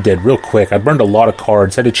card dead real quick. I burned a lot of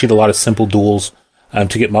cards, had to cheat a lot of simple duels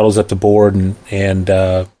to get models up the board, and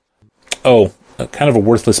kind of a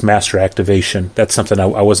worthless master activation. That's something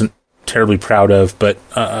I wasn't terribly proud of, but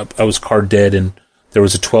I was card dead, and there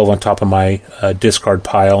was a 12 on top of my discard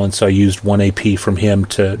pile, and so I used 1 AP from him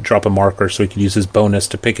to drop a marker so he could use his bonus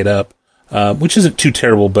to pick it up, which isn't too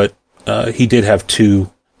terrible, but he did have 2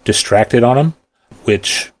 distracted on him,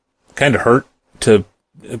 which kind of hurt to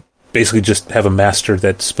basically just have a master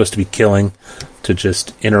that's supposed to be killing to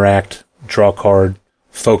just interact, draw a card,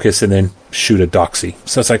 focus, and then shoot a doxy.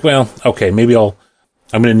 So it's like, well, okay, maybe I'm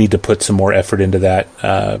going to need to put some more effort into that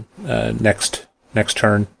next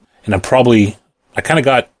turn. And I kind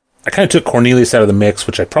of took Cornelius out of the mix,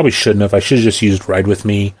 which I probably shouldn't have. I should have just used Ride With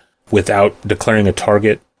Me without declaring a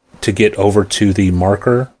target to get over to the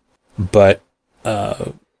marker. But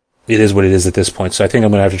it is what it is at this point. So I think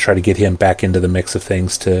I'm going to have to try to get him back into the mix of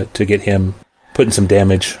things to get him putting some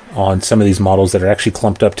damage on some of these models that are actually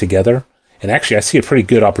clumped up together. And actually, I see a pretty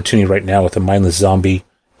good opportunity right now with a mindless zombie,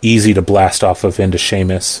 easy to blast off of into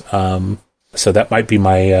Seamus. So that might be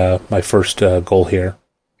my first goal here.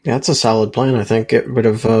 Yeah, that's a solid plan. I think get rid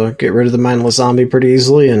of the mindless zombie pretty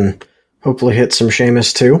easily, and hopefully hit some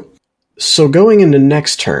Seamus too. So going into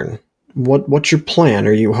next turn, what's your plan?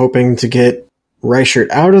 Are you hoping to get Reichart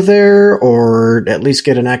out of there, or at least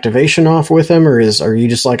get an activation off with him, or are you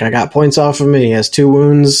just like, I got points off of him, he has 2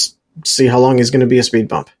 wounds, see how long he's going to be a speed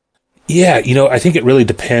bump? Yeah, I think it really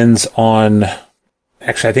depends on.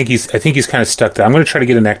 Actually, I think he's kind of stuck there. I'm going to try to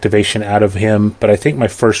get an activation out of him, but I think my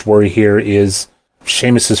first worry here is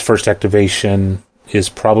Seamus's first activation is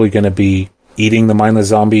probably going to be eating the mindless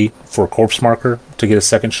zombie for a corpse marker to get a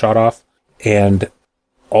second shot off. And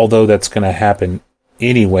although that's going to happen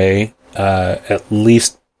anyway, at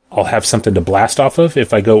least I'll have something to blast off of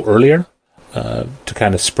if I go earlier to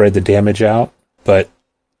kind of spread the damage out. But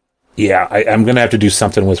yeah, I'm going to have to do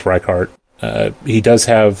something with Rykart. He does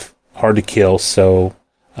have hard to kill, so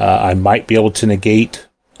I might be able to negate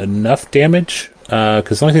enough damage,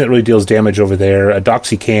 because the only thing that really deals damage over there, a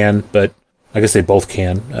Doxy can, but I guess they both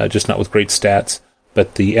can, just not with great stats.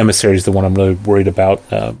 But the Emissary is the one I'm really worried about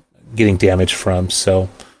getting damage from, so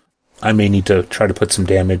I may need to try to put some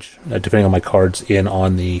damage, depending on my cards, in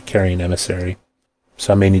on the Carrion Emissary.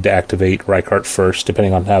 So I may need to activate Rykart first,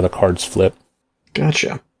 depending on how the cards flip.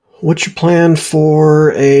 Gotcha. What's your plan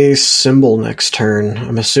for a symbol next turn?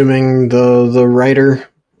 I'm assuming the rider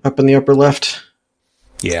up in the upper left?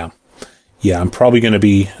 Yeah, I'm probably going to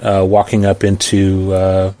be walking up into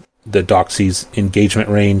the Doxy's engagement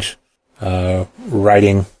range,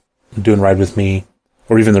 riding, doing Ride With Me,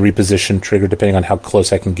 or even the reposition trigger, depending on how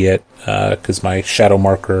close I can get, because my Shadow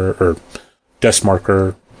Marker, or Dust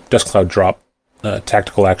Marker, Dust Cloud Drop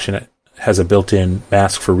tactical action has a built-in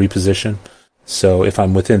mask for reposition. So if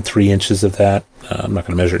I'm within 3 inches of that, I'm not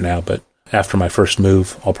going to measure it now, but after my first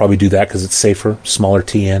move, I'll probably do that because it's safer, smaller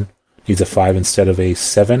TN, needs a 5 instead of a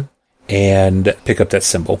 7, and pick up that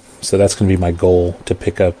symbol. So that's going to be my goal, to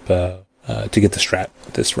pick up, to get the strat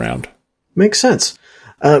this round. Makes sense.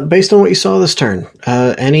 Based on what you saw this turn,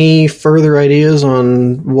 any further ideas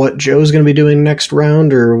on what Joe's going to be doing next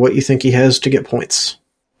round, or what you think he has to get points?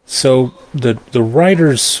 So the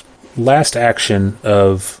rider's last action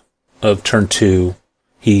of turn 2,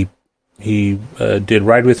 he did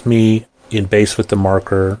Ride With Me in base with the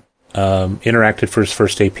marker, interacted for his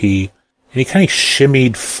first AP, and he kind of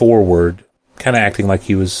shimmied forward, kind of acting like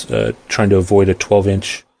he was trying to avoid a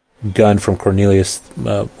 12-inch gun from Cornelius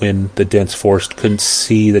when the dense forest couldn't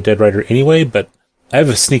see the Dead Rider anyway, but I have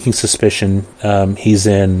a sneaking suspicion he's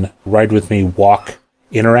in Ride With Me walk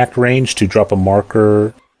interact range to drop a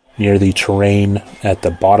marker near the terrain at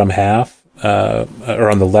the bottom half, or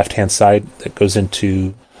on the left-hand side that goes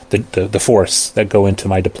into the forests that go into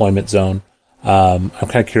my deployment zone. I'm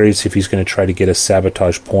kind of curious if he's going to try to get a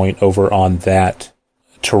sabotage point over on that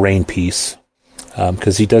terrain piece,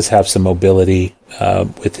 because he does have some mobility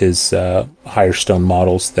with his higher stone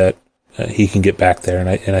models that he can get back there,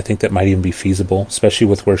 and I think that might even be feasible, especially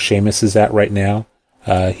with where Seamus is at right now.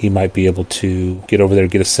 He might be able to get over there,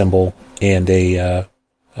 get a symbol, and a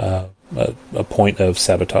point of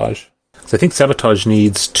sabotage. So I think sabotage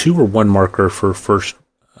needs 2 or 1 marker for first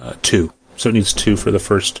 2. So it needs 2 for the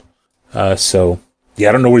first. So yeah,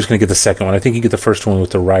 I don't know where he's going to get the second one. I think he get the first one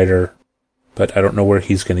with the rider, but I don't know where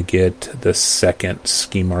he's going to get the second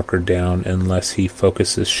ski marker down unless he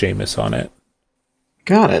focuses Seamus on it.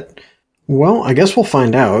 Got it. Well, I guess we'll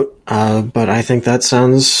find out, but I think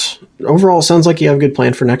that overall sounds like you have a good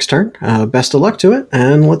plan for next turn. Best of luck to it,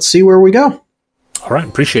 and let's see where we go. All right,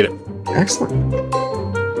 appreciate it. Excellent.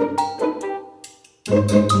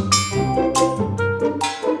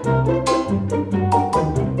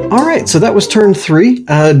 All right, so that was turn 3.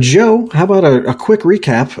 Joe, how about a quick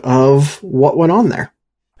recap of what went on there?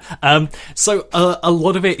 So a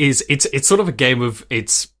lot of it is, it's sort of a game of,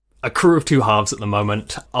 it's a crew of 2 halves at the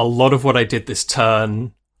moment. A lot of what I did this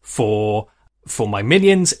turn for my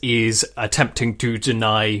minions is attempting to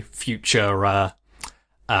deny future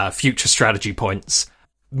strategy points.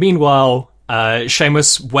 Meanwhile,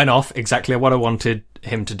 Seamus went off exactly what I wanted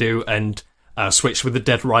him to do and switched with the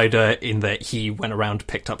Dead Rider in that he went around,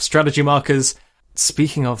 picked up strategy markers.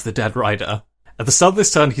 Speaking of the Dead Rider, at the start of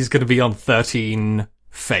this turn, he's going to be on 13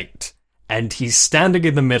 Fate, and he's standing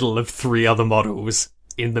in the middle of 3 other models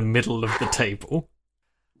in the middle of the table.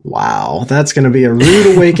 Wow, that's going to be a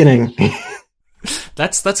rude awakening.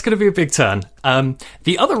 That's going to be a big turn.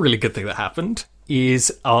 The other really good thing that happened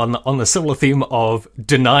is on the similar theme of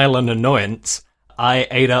denial and annoyance, I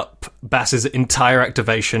ate up Bass's entire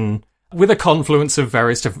activation with a confluence of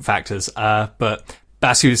various different factors, but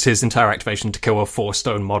Bass used his entire activation to kill a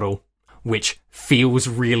 4-stone model, which feels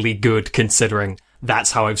really good considering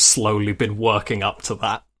that's how I've slowly been working up to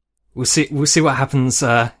that. We'll see what happens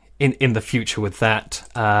in the future with that.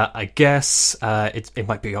 I guess it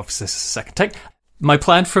might be obvious this is a second take. My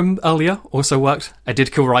plan from earlier also worked. I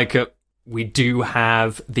did kill Rykart. We do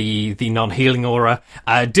have the non-healing aura.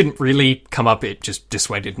 Didn't really come up, it just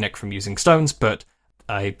dissuaded Nick from using stones, but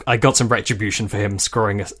I got some retribution for him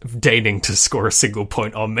deigning to score a single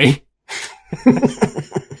point on me.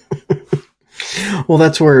 Well,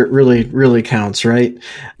 that's where it really, really counts, right?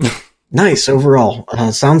 Nice overall.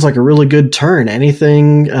 Sounds like a really good turn.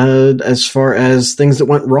 Anything as far as things that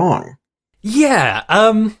went wrong? Yeah,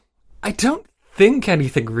 I don't think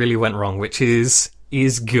anything really went wrong, which is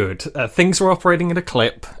good. Things were operating at a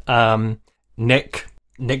clip. Nick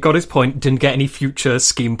Nick got his point, didn't get any future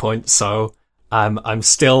scheme points, so I'm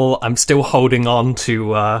still holding on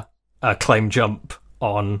to a claim jump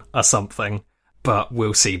on a something, but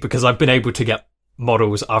we'll see, because I've been able to get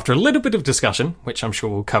models after a little bit of discussion, which I'm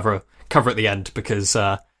sure we'll cover at the end, because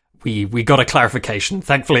we got a clarification.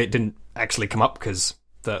 Thankfully, it didn't actually come up, because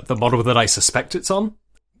the model that I suspect it's on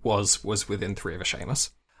was within 3 of a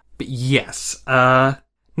Seamus. But yes,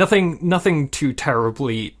 nothing too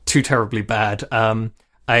terribly bad.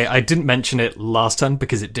 I didn't mention it last turn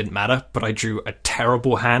because it didn't matter, but I drew a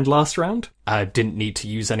terrible hand last round. I didn't need to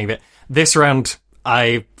use any of it. This round,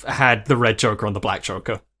 I had the red joker on the black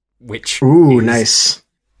joker, which is nice,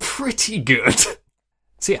 pretty good.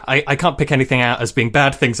 So yeah, I can't pick anything out as being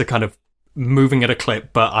bad. Things are kind of moving at a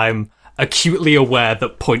clip, but I'm acutely aware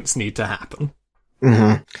that points need to happen.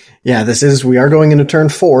 Mm-hmm. Yeah, we are going into turn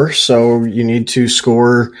 4, so you need to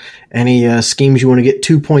score any schemes you want to get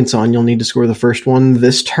 2 points on. You'll need to score the first one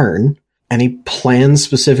this turn. Any plans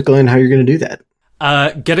specifically on how you're going to do that?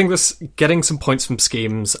 Getting some points from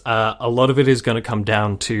schemes, a lot of it is going to come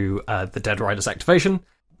down to the Dead Riders activation.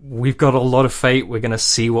 We've got a lot of fate. We're going to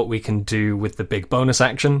see what we can do with the big bonus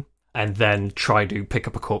action, and then try to pick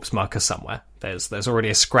up a corpse marker somewhere. There's already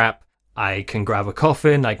a scrap. I can grab a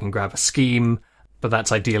coffin, I can grab a scheme, but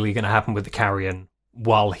that's ideally going to happen with the Carrion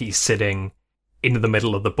while he's sitting into the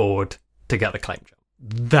middle of the board to get the claim jump.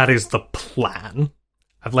 That is the plan.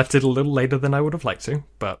 I've left it a little later than I would have liked to,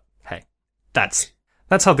 but hey, that's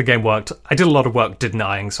how the game worked. I did a lot of work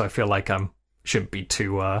denying, so I feel like I shouldn't be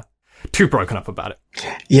too broken up about it.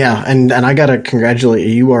 Yeah, and I gotta congratulate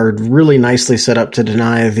you. You are really nicely set up to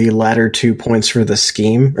deny the latter 2 points for the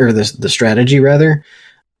scheme, or the strategy, rather.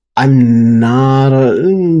 I'm not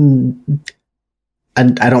I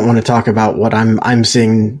don't want to talk about what I'm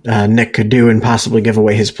seeing Nick could do and possibly give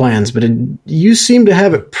away his plans, but you seem to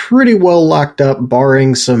have it pretty well locked up,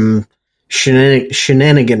 barring some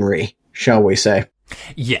shenaniganry, shall we say.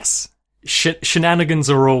 Yes. Shenanigans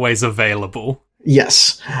are always available.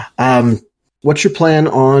 Yes. What's your plan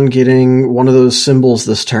on getting one of those symbols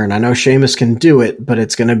this turn? I know Seamus can do it, but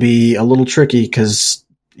it's going to be a little tricky because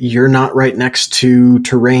you're not right next to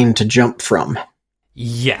terrain to jump from.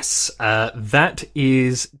 Yes, that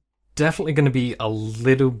is definitely going to be a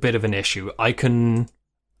little bit of an issue.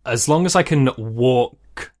 As long as I can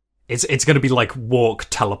walk, it's going to be like walk,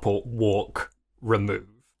 teleport, walk, remove.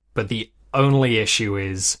 But the only issue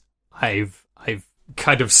is I've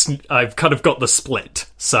kind of got the split.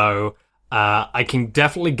 So I can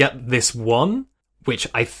definitely get this one, which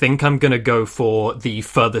I think I'm going to go for the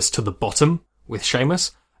furthest to the bottom with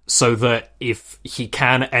Seamus, so that if he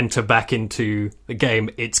can enter back into the game,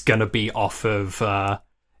 it's going to be off of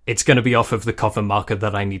the cover marker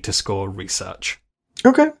that I need to score research.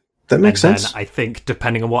 Okay, that makes sense. Then I think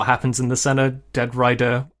depending on what happens in the center, Dead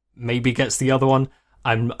Rider maybe gets the other one.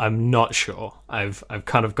 I'm not sure. I've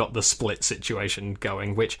kind of got the split situation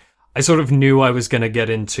going, which I sort of knew I was going to get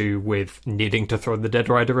into with needing to throw the Dead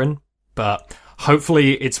Rider in, but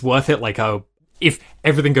hopefully it's worth it. Like, if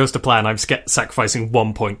everything goes to plan, I'm sacrificing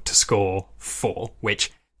 1 point to score 4,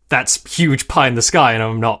 which that's huge pie in the sky, and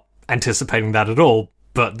I'm not anticipating that at all,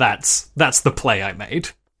 but that's the play I made.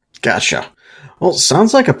 Gotcha. Well,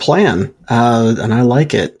 sounds like a plan, and I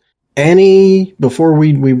like it. Before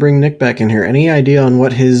we bring Nick back in here, any idea on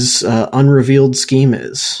what his unrevealed scheme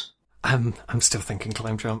is? I'm still thinking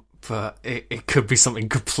claim jump, but it could be something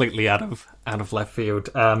completely out of left field.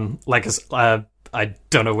 I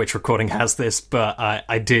don't know which recording has this, but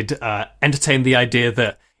I did entertain the idea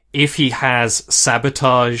that if he has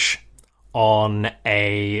sabotage on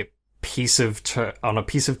a piece of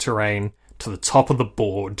terrain to the top of the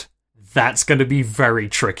board, that's going to be very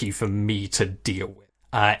tricky for me to deal with.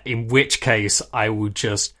 In which case, I would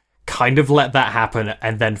just kind of let that happen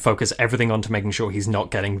and then focus everything onto making sure he's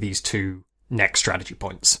not getting these 2 next strategy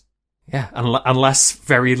points. Yeah, unless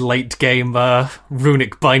very late game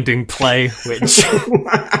runic binding play, which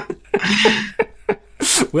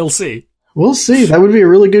we'll see. We'll see. That would be a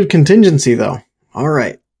really good contingency, though. All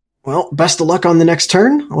right. Well, best of luck on the next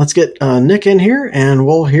turn. Let's get Nick in here, and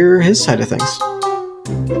we'll hear his side of things.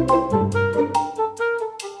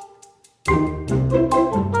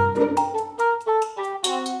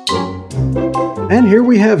 And here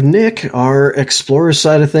we have Nick, our explorer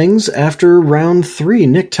side of things, after round 3.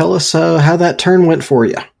 Nick, tell us how that turn went for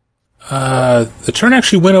you. The turn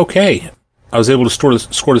actually went okay. I was able to score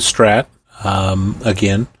the strat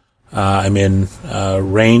again. I'm in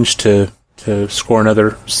range to score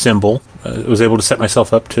another symbol. I was able to set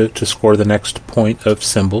myself up to score the next point of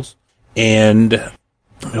symbols. And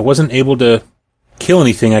I wasn't able to kill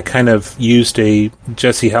anything, I kind of used a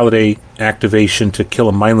Jesse Halliday activation to kill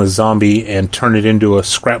a mindless zombie and turn it into a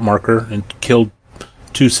scrap marker and killed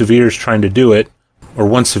 2 severes trying to do it, or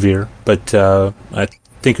 1 severe, but I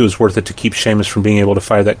think it was worth it to keep Seamus from being able to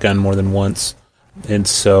fire that gun more than once. And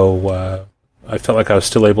so I felt like I was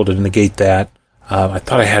still able to negate that. I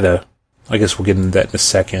thought I had I guess we'll get into that in a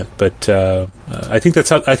second, but I think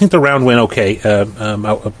I think the round went okay.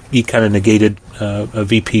 He kind of negated a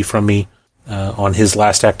VP from me on his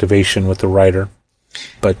last activation with the Rider,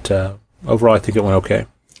 but overall I think it went okay.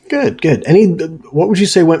 Good. What would you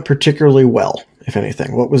say went particularly well, if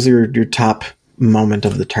anything? What was your top moment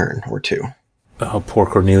of the turn or two? Oh, poor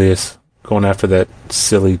Cornelius, going after that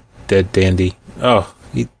silly dead dandy. Oh,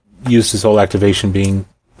 he used his whole activation being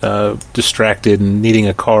distracted and needing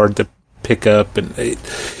a card to pick up, and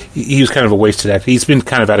he was kind of a wasted act. He's been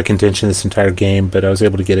kind of out of contention this entire game, but I was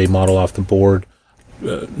able to get a model off the board,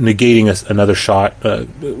 negating another shot,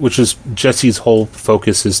 which is Jesse's whole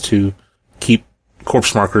focus is to keep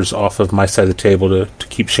corpse markers off of my side of the table to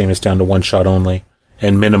keep Seamus down to 1 shot only,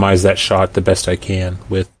 and minimize that shot the best I can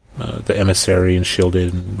with the emissary and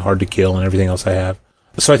shielded and hard to kill and everything else I have.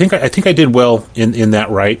 So I think I did well in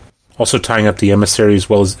that right. Also tying up the emissary as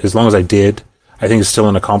well as long as I did, I think it's still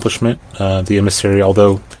an accomplishment. The emissary,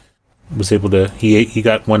 although was able to, he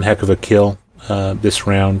got one heck of a kill this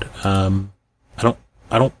round. I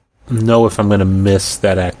don't know if I'm going to miss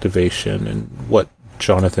that activation and what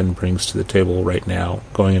Jonathan brings to the table right now,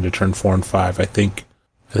 going into turn 4 and 5. I think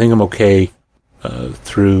I'm okay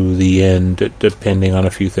through the end, depending on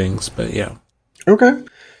a few things. But yeah. Okay.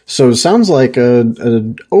 So it sounds like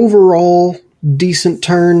an overall decent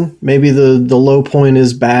turn. Maybe the low point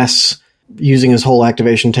is Bass using his whole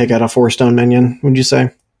activation take out a 4-stone minion, would you say?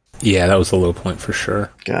 Yeah, that was the low point for sure.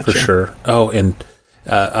 Gotcha. For sure. Oh, and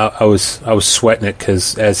I was sweating it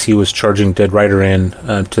because as he was charging Dead Rider in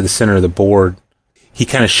to the center of the board, he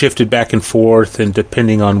kind of shifted back and forth, and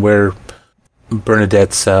depending on where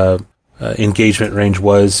Bernadette's engagement range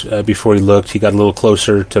was before he looked, he got a little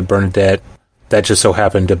closer to Bernadette. That just so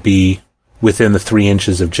happened to be within the 3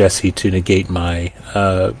 inches of Jesse to negate my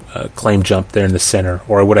claim jump there in the center,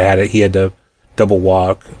 or I would have had it. He had to double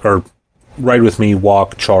walk, or ride with me,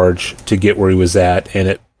 walk, charge to get where he was at, and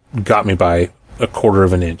it got me by a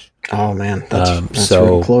 1/4 inch. Oh man, that's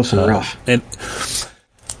really close and rough. And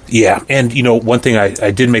yeah, and one thing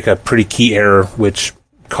I did make a pretty key error, which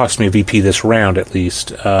cost me a VP this round at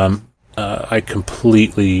least. I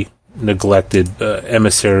completely neglected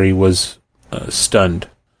Emissary was stunned.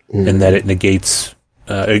 And that it negates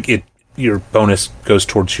your bonus goes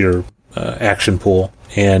towards your action pool.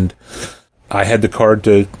 And I had the card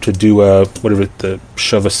to do the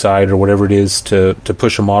shove aside or whatever it is to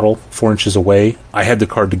push a model 4 inches away. I had the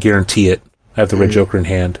card to guarantee it. I have the red joker in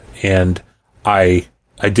hand, and I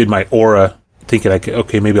did my aura thinking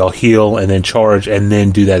maybe I'll heal and then charge and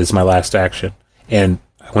then do that as my last action. And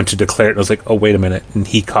I went to declare it and I was like, oh wait a minute, and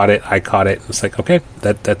he caught it, I caught it. It's like, okay,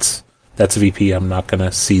 that's a VP. I'm not going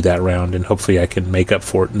to see that round, and hopefully I can make up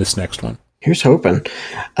for it in this next one. Here's hoping.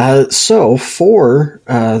 So for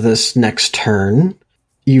this next turn,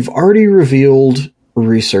 you've already revealed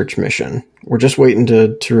research mission. We're just waiting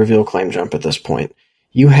to reveal claim jump at this point.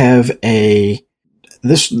 You have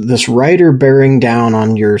this rider bearing down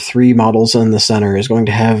on your 3 models in the center is going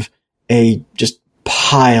to have a just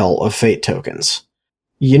pile of fate tokens.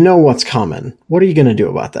 You know what's coming. What are you going to do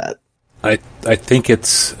about that? I think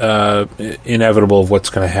it's inevitable of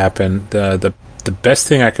what's going to happen. The best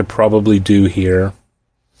thing I could probably do here,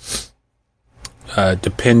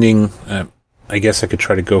 depending, I guess I could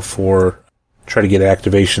try to get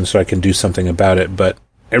activation so I can do something about it. But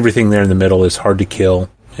everything there in the middle is hard to kill,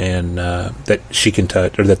 and that she can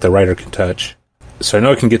touch, or that the Rider can touch. So I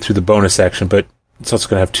know I can get through the bonus action, but it's also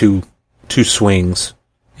going to have two swings.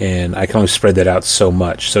 And I can only spread that out so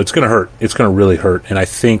much. So it's going to hurt. It's going to really hurt. And I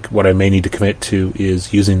think what I may need to commit to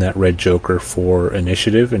is using that red joker for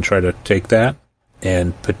initiative and try to take that.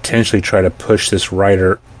 And potentially try to push this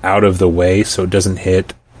Rider out of the way so it doesn't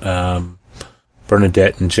hit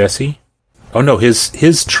Bernadette and Jesse. Oh no,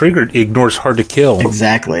 his trigger ignores hard to kill.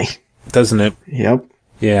 Exactly. Doesn't it? Yep.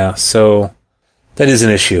 Yeah, so that is an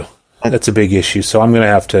issue. That's a big issue. So I'm going to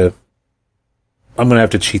have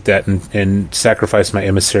to cheat that and sacrifice my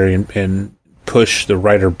emissary and push the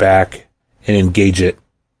Rider back and engage it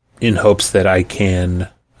in hopes that I can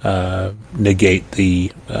negate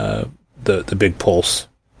the big pulse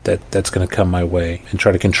that's going to come my way and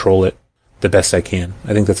try to control it the best I can.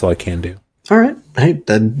 I think that's all I can do. All right. Hey,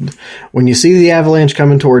 when you see the avalanche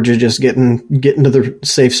coming towards you, just getting to the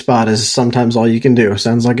safe spot is sometimes all you can do.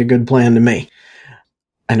 Sounds like a good plan to me.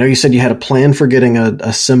 I know you said you had a plan for getting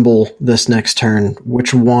a symbol this next turn.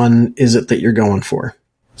 Which one is it that you're going for?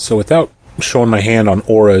 So without showing my hand on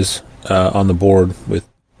auras on the board, with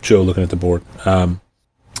Joe looking at the board,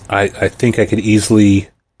 I think I could easily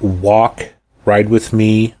walk Ride With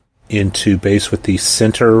Me into base with the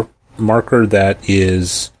center marker that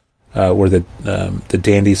is where the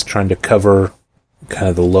dandy's trying to cover kind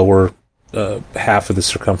of the lower half of the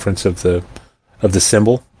circumference of the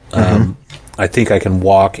symbol. I think I can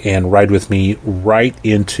walk and Ride With Me right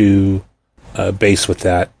into base with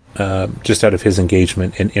that, just out of his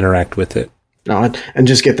engagement, and interact with it. And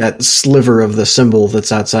just get that sliver of the symbol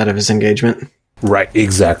that's outside of his engagement. Right,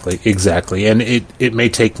 exactly. And it may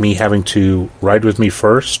take me having to Ride With Me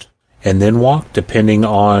first and then walk, depending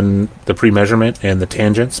on the pre-measurement and the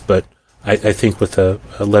tangents, but I think with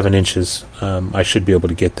 11 inches, I should be able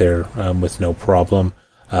to get there with no problem.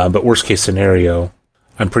 But worst case scenario,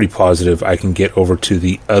 I'm pretty positive I can get over to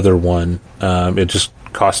the other one. It just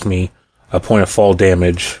cost me a point of fall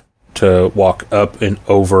damage to walk up and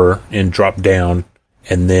over and drop down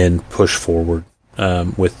and then push forward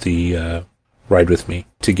with the Ride With Me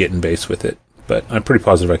to get in base with it. But I'm pretty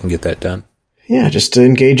positive I can get that done. Yeah, just to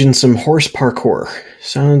engage in some horse parkour.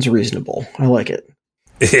 Sounds reasonable. I like it.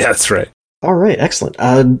 Yeah, that's right. All right,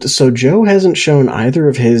 excellent. So Joe hasn't shown either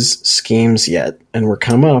of his schemes yet, and we're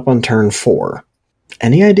coming up on turn 4.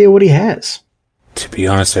 Any idea what he has? To be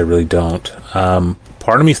honest, I really don't.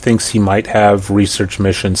 Part of me thinks he might have research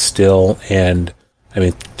missions still, and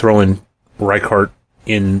throwing Reichart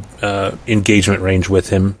in engagement range with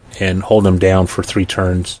him and holding him down for 3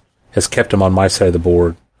 turns has kept him on my side of the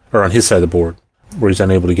board, or on his side of the board, where he's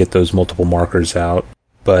unable to get those multiple markers out.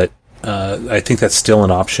 But I think that's still an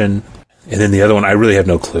option. And then the other one, I really have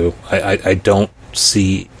no clue. I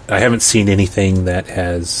haven't seen anything that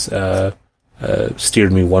has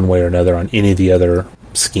steered me one way or another on any of the other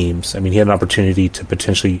schemes. He had an opportunity to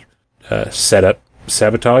potentially set up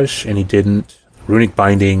sabotage, and he didn't. Runic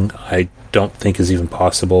binding, I don't think is even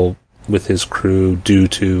possible with his crew due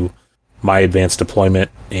to my advanced deployment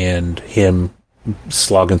and him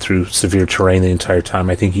slogging through severe terrain the entire time.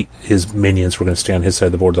 I think his minions were going to stay on his side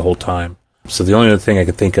of the board the whole time. So the only other thing I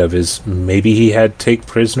could think of is maybe he had take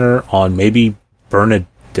prisoner on maybe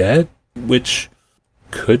Bernadette, which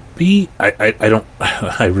could be.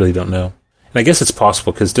 I really don't know. And I guess it's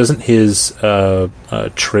possible, because doesn't his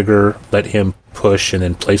trigger let him push and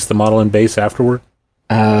then place the model in base afterward?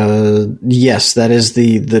 Yes, that is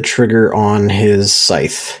the trigger on his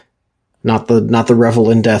scythe. Not the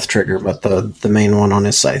Revel in Death trigger, but the main one on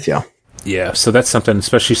his scythe, yeah. Yeah, so that's something,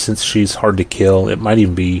 especially since she's hard to kill. It might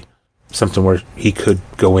even be something where he could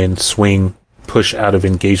go in, swing, push out of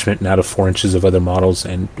engagement and out of 4 inches of other models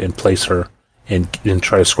and place her and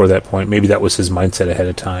try to score that point. Maybe that was his mindset ahead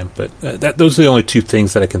of time. But those are the only 2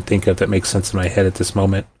 things that I can think of that make sense in my head at this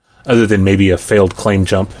moment, other than maybe a failed claim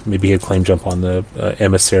jump. Maybe he had claim jump on the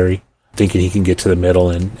emissary, thinking he can get to the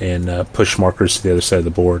middle and push markers to the other side of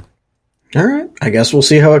the board. All right. I guess we'll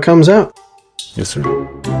see how it comes out. Yes, sir.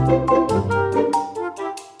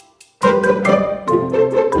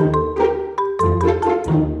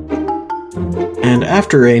 And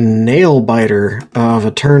after a nail-biter of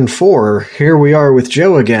a turn 4, here we are with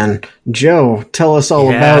Joe again. Joe, tell us all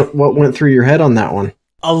about what went through your head on that one.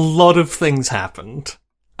 A lot of things happened.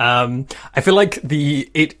 I feel like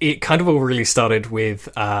it kind of all really started with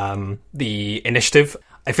the initiative.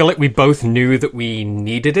 I feel like we both knew that we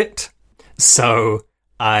needed it, so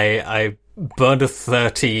I burned a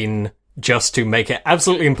 13 just to make it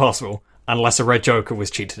absolutely impossible, unless a red joker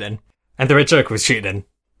was cheated in. And the red joker was cheated in.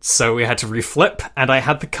 So we had to reflip, and I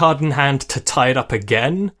had the card in hand to tie it up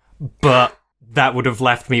again, but that would have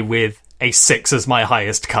left me with a 6 as my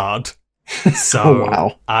highest card. So oh,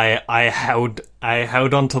 wow. I held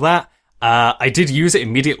on to that. I did use it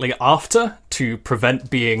immediately after to prevent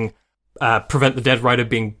the Dead Rider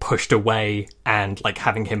being pushed away and like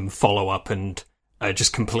having him follow up and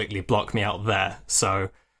just completely block me out there. So,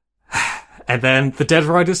 and then the Dead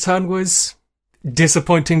Rider's turn was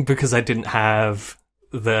disappointing because I didn't have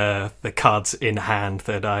the cards in hand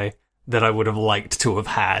that I would have liked to have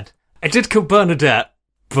had. I did kill Bernadette,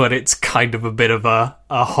 but it's kind of a bit of a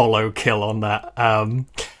hollow kill on that.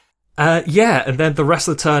 Yeah, and then the rest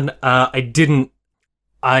of the turn,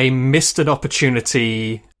 I missed an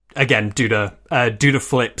opportunity, again, due to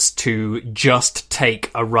flips, to just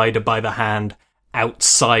take a rider by the hand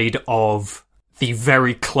outside of the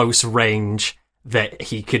very close range that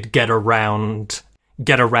he could get around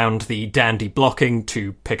the dandy blocking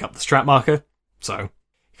to pick up the strat marker. So,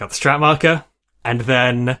 he got the strat marker, and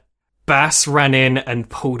then Bass ran in and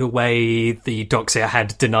pulled away the doxy I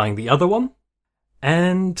had, denying the other one.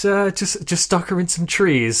 and just stuck her in some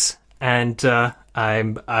trees. And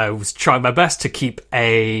I was trying my best to keep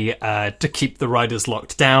the riders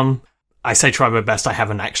locked down. I say try my best, I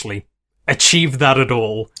haven't actually achieved that at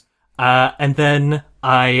all. And then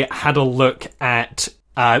I had a look at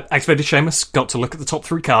activated Seamus, got to look at the top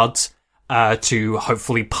 3 cards to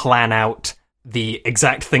hopefully plan out the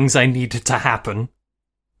exact things I needed to happen.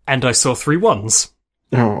 And I saw 3 1s.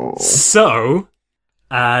 Oh. So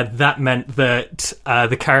that meant that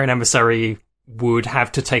the Carrion Emissary would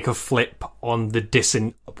have to take a flip on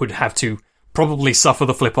the would have to probably suffer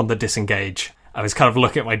the flip on the disengage. I was kind of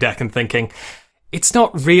looking at my deck and thinking, it's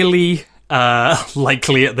not really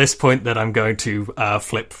likely at this point that I'm going to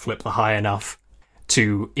flip the high enough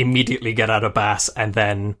to immediately get out of Bass and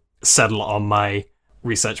then settle on my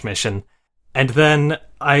research mission. And then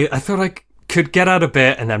I thought I could get out a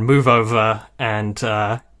bit and then move over and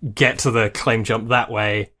get to the claim jump that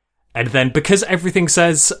way. And then, because everything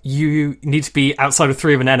says you need to be outside of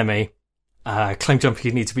 3 of an enemy, claim jump,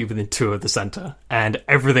 you need to be within 2 of the center. And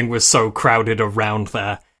everything was so crowded around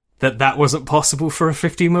there that wasn't possible for a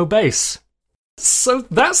 50-mo base. So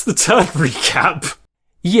that's the turn recap.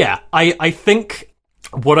 Yeah, I think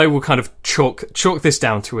what I will kind of chalk this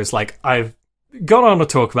down to is, like, I've gone on to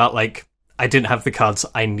talk about, like, I didn't have the cards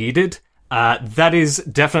I needed. That is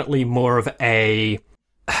definitely more of a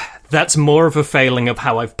failing of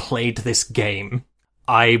how I've played this game.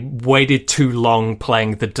 I waited too long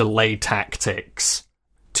playing the delay tactics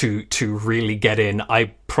to really get in.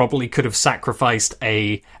 I probably could have sacrificed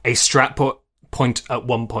a strat point at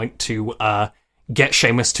one point to get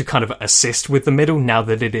Seamus to kind of assist with the middle now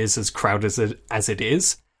that it is as crowded as it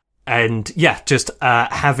is. And yeah, just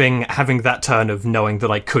having that turn of knowing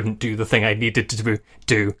that I couldn't do the thing I needed to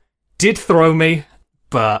do did throw me,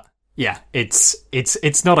 but yeah, it's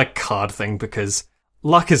not a card thing, because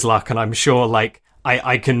luck is luck, and I'm sure, like,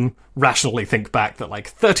 I can rationally think back that,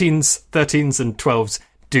 like, 13s and 12s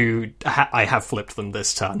I have flipped them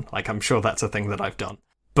this turn. Like, I'm sure that's a thing that I've done.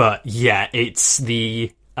 But yeah, it's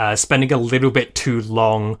the spending a little bit too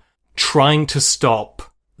long trying to stop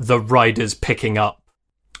the riders picking up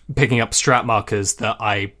strat markers that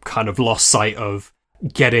I kind of lost sight of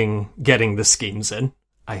getting the schemes in.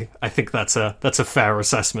 I think that's a fair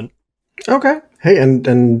assessment. Okay. Hey,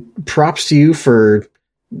 and props to you for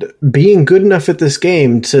being good enough at this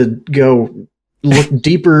game to go look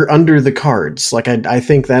deeper under the cards. Like, I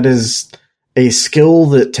think that is a skill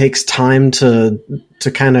that takes time to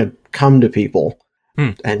kind of come to people.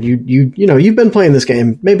 And you've been playing this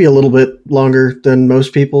game maybe a little bit longer than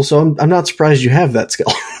most people, so I'm not surprised you have that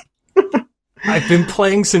skill. I've been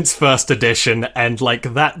playing since first edition, and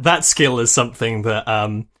like that skill is something that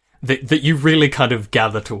that you really kind of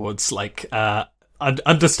gather towards, like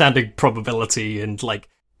understanding probability and like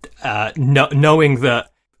knowing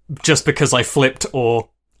that just because I flipped, or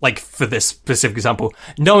like for this specific example,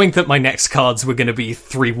 knowing that my next cards were going to be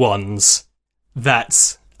 3 1s,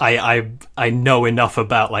 that's I know enough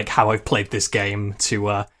about like how I've played this game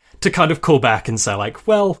to kind of call back and say like,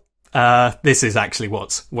 well, this is actually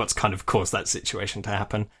what's kind of caused that situation to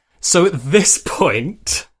happen. So at this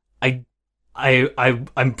point,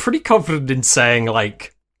 I'm pretty confident in saying,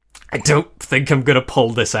 like, I don't think I'm gonna pull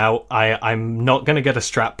this out. I'm not gonna get a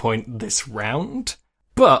strat point this round.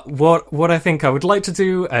 But what I think I would like to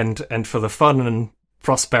do, and for the fun and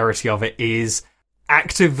prosperity of it, is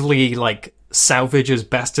actively like salvage as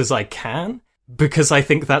best as I can, because I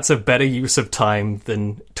think that's a better use of time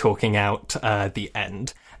than talking out the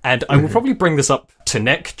end. And I will probably bring this up to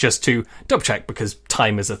Nick just to double check, because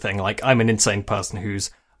time is a thing. Like, I'm an insane person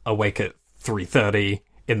who's awake at 3:30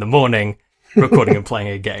 in the morning, recording and playing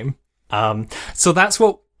a game. So that's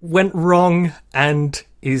what went wrong and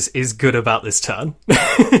is good about this turn.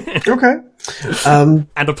 Okay. And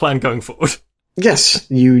a plan going forward. Yes,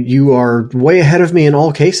 you are way ahead of me in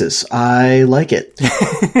all cases. I like it.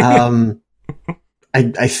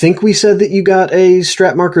 I think we said that you got a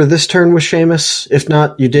strat marker this turn with Seamus. If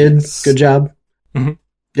not, you did. Yes. Good job. Mm-hmm.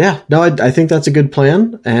 Yeah, no, I think that's a good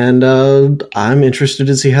plan, and I'm interested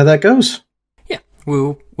to see how that goes. Yeah,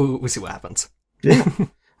 we'll see what happens. Yeah.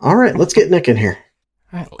 All right, let's get Nick in here.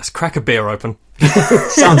 All right, let's crack a beer open.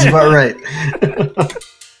 Sounds about right.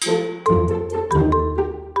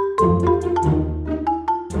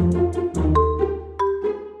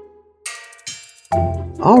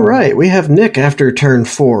 All right, we have Nick after turn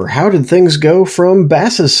 4. How did things go from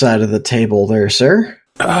Bass's side of the table there, sir?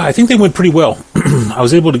 I think they went pretty well. I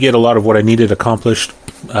was able to get a lot of what I needed accomplished.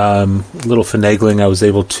 A little finagling, I was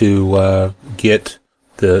able to get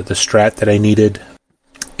the strat that I needed,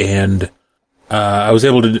 and I was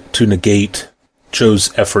able to negate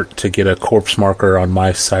Joe's effort to get a corpse marker on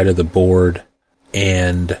my side of the board,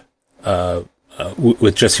 and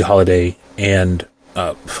with Jesse Holiday, and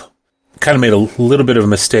kind of made a little bit of a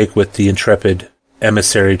mistake with the Intrepid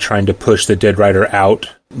Emissary trying to push the Dead Rider out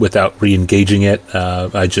without re-engaging it.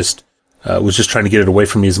 I just was just trying to get it away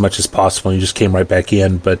from me as much as possible, and he just came right back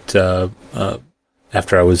in. But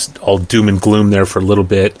after I was all doom and gloom there for a little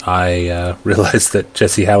bit, I realized that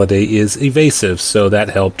Jesse Halliday is evasive, so that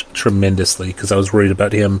helped tremendously, because I was worried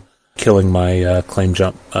about him killing my claim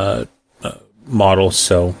jump model,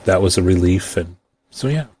 so that was a relief. And so,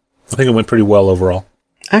 yeah, I think it went pretty well overall.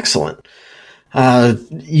 Excellent.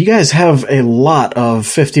 You guys have a lot of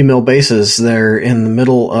 50 mil bases there in the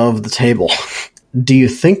middle of the table. Do you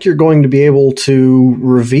think you're going to be able to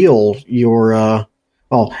reveal your,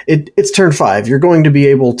 it's turn 5. You're going to be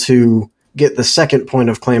able to get the second point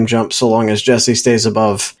of claim jump so long as Jesse stays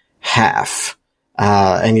above half,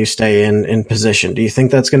 and you stay in position. Do you think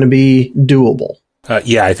that's going to be doable?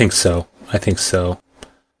 Yeah, I think so.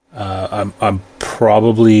 I'm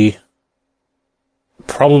probably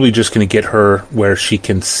just going to get her where she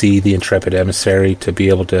can see the Intrepid Emissary to be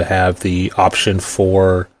able to have the option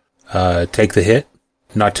for take the hit.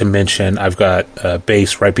 Not to mention, I've got a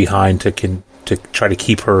base right behind to try to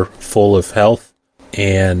keep her full of health.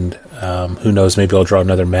 And who knows, maybe I'll draw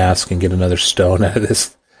another mask and get another stone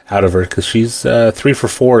out of her, because she's 3 for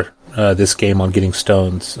 4 this game on getting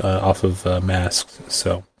stones off of masks.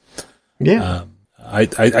 So yeah, I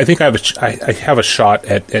think I have a shot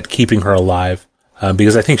at keeping her alive.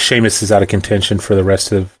 Because I think Seamus is out of contention for the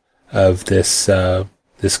rest of this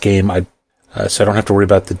game. So I don't have to worry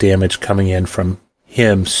about the damage coming in from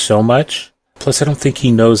him so much. Plus, I don't think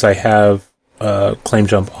he knows I have claim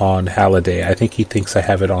jump on Halliday. I think he thinks I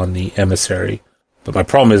have it on the Emissary. But my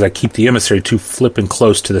problem is I keep the Emissary too flipping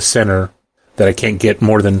close to the center that I can't get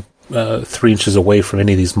more than 3 inches away from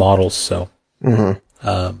any of these models. So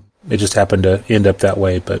it just happened to end up that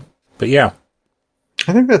way. But yeah.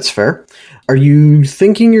 I think that's fair. Are you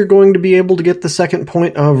thinking you're going to be able to get the second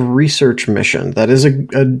point of research mission? That is a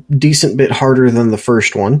decent bit harder than the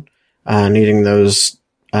first one, needing those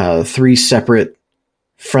 3 separate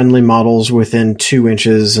friendly models within 2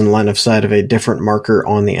 inches in line of sight of a different marker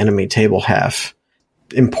on the enemy table half.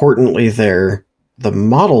 Importantly there, the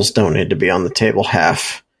models don't need to be on the table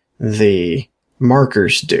half. The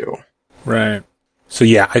markers do. Right. So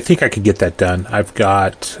yeah, I think I could get that done. I've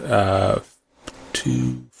got... I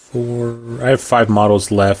have 5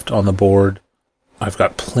 models left on the board. I've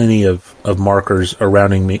got plenty of markers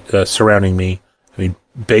surrounding me. I mean,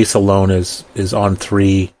 base alone is on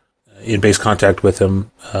 3 in base contact with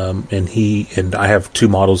him, and I have 2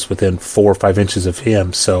 models within 4 or 5 inches of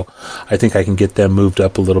him. So I think I can get them moved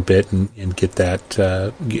up a little bit and get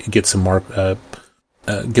that get some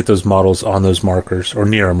get those models on those markers or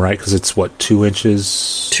near them, right? Because it's 2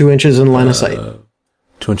 inches. 2 inches in line of sight.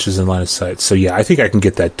 2 inches in line of sight. So yeah, I think I can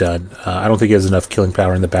get that done. I don't think he has enough killing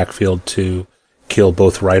power in the backfield to kill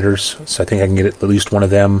both riders. So I think I can get at least one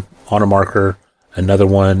of them on a marker, another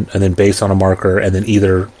one, and then base on a marker, and then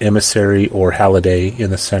either Emissary or Halliday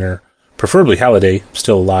in the center. Preferably Halliday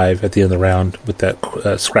still alive at the end of the round with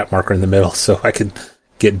that scrap marker in the middle, so I could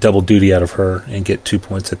get double duty out of her and get 2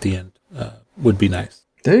 points at the end. Would be nice.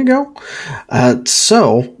 There you go.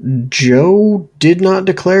 So, Joe did not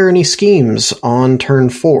declare any schemes on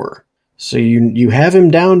turn 4. So you have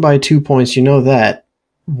him down by 2 points, you know that.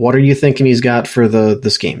 What are you thinking he's got for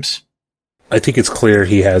the schemes? I think it's clear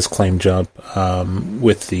he has claim jump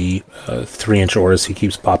with the 3-inch auras he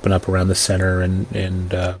keeps popping up around the center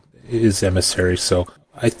and his Emissary. So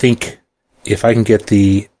I think if I can get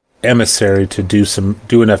the Emissary to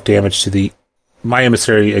do enough damage to my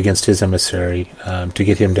Emissary against his Emissary to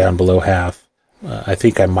get him down below half, I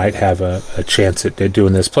think I might have a chance at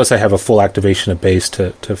doing this. Plus, I have a full activation of base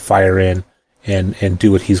to fire in and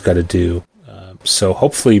do what he's got to do. So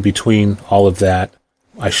hopefully between all of that,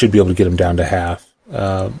 I should be able to get him down to half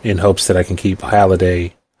in hopes that I can keep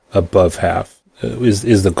Halliday above half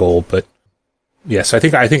is the goal. But yes, I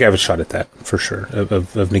think I have a shot at that for sure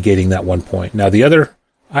of negating that 1 point. Now the other,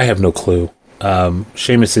 I have no clue.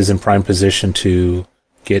 Seamus is in prime position to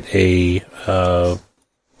get a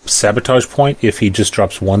sabotage point if he just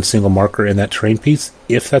drops one single marker in that terrain piece,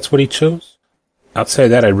 if that's what he chose. Outside of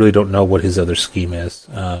that, I really don't know what his other scheme is.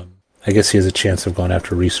 I guess he has a chance of going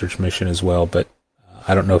after a research mission as well, but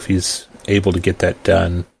I don't know if he's able to get that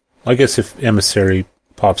done. I guess if Emissary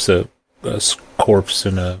pops a corpse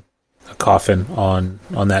and a coffin on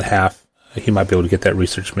that half, he might be able to get that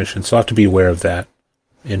research mission. So I'll have to be aware of that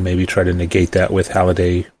and maybe try to negate that with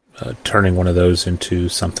Halliday turning one of those into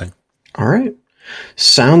something. All right.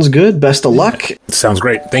 Sounds good. Best of luck. Sounds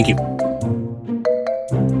great. Thank you.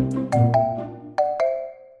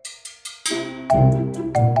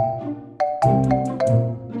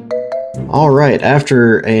 All right,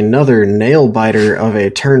 after another nail-biter of a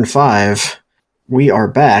turn 5, we are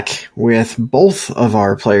back with both of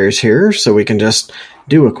our players here, so we can just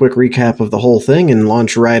do a quick recap of the whole thing and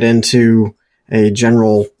launch right into a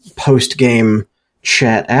general post-game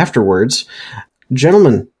chat afterwards.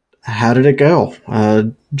 Gentlemen, how did it go?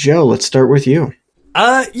 Joe, let's start with you.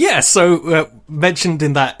 So mentioned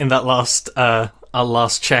in that last our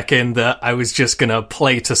last check-in that I was just gonna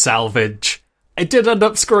play to salvage. I did end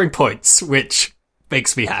up scoring points, which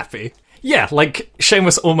makes me happy. Yeah, like,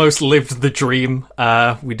 Seamus almost lived the dream.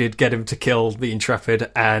 We did get him to kill the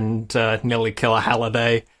Intrepid and nearly kill a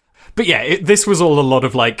Halliday. But yeah, this was all a lot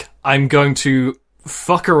of, like, I'm going to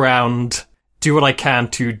fuck around, do what I can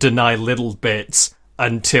to deny little bits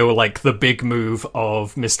until, like, the big move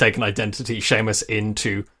of Mistaken Identity Seamus in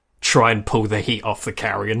to try and pull the heat off the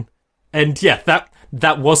Carrion. And yeah,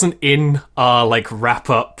 that wasn't in our, like,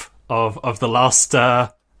 wrap-up of the last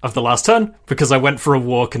turn, because I went for a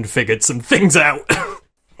walk and figured some things out.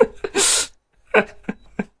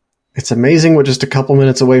 It's amazing what just a couple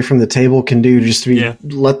minutes away from the table can do, just to be,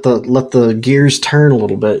 let the gears turn a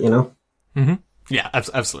little bit, you know? Mm-hmm. Yeah,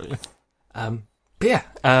 absolutely. But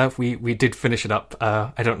yeah, we did finish it up.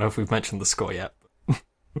 I don't know if we've mentioned the score yet.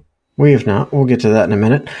 We have not. We'll get to that in a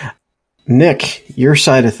minute. Nick, your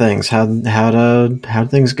side of things, how'd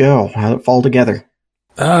things go? How'd it fall together?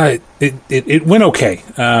 It went okay.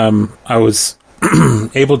 I was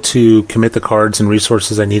able to commit the cards and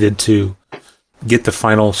resources I needed to get the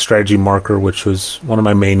final strategy marker, which was one of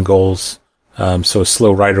my main goals. So a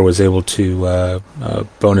slow rider was able to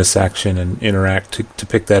bonus action and interact to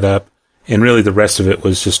pick that up. And really the rest of it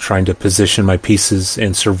was just trying to position my pieces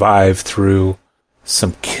and survive through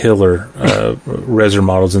some killer Reser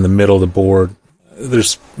models in the middle of the board. There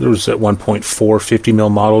was at one point 4 50 mil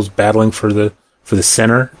models battling for the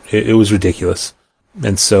center. It was ridiculous.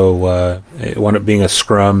 And so it wound up being a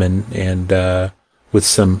scrum and with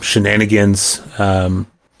some shenanigans, it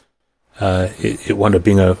wound up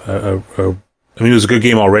being I mean, it was a good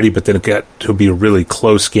game already, but then it got to be a really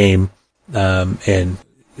close game, and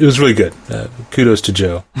it was really good. Kudos to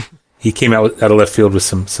Joe. He came out of left field with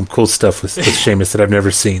some cool stuff with Seamus that I've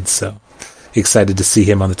never seen, so excited to see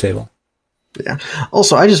him on the table. Yeah.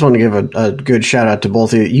 Also, I just want to give a good shout out to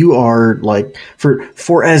both of you. You are, like,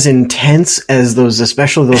 for as intense as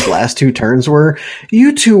especially those last 2 turns were,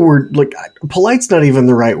 you two were, like, polite's not even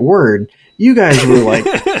the right word. You guys were, like,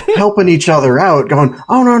 helping each other out, going,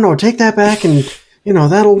 oh, no, take that back, and, you know,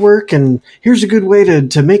 that'll work, and here's a good way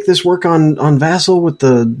to make this work on Vassal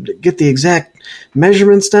get the exact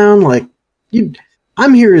measurements down. Like,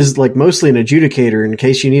 I'm here as, like, mostly an adjudicator in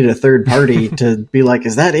case you need a third party to be like,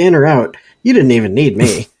 is that in or out? You didn't even need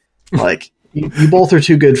me. Like, you both are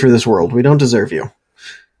too good for this world. We don't deserve you.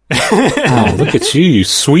 Look at you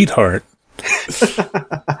sweetheart.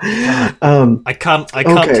 I can't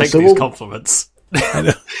take these compliments.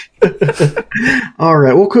 All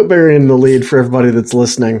right, we'll quit burying the lead for everybody that's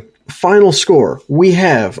listening. Final score. We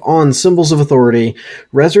have, on Symbols of Authority,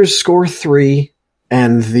 Resers score 3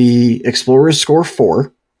 and the Explorers score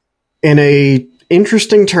 4. In a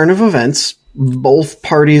interesting turn of events, both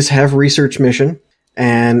parties have research mission,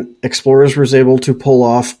 and Explorers was able to pull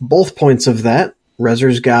off both points of that.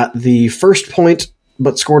 Resers got the first point,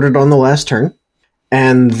 but scored it on the last turn.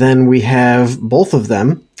 And then we have both of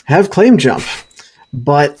them have claim jump.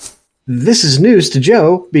 But this is news to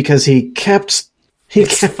Joe, because he kept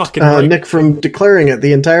Nick from declaring it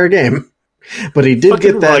the entire game. But he did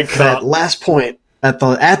get that last point at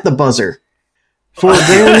the buzzer. For a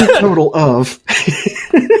grand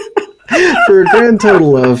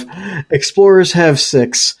total of Explorers have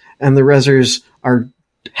 6, and the Resers are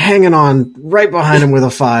hanging on right behind him with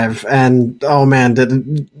a 5. And oh man,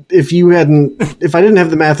 if I didn't have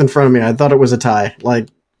the math in front of me, I thought it was a tie. Like,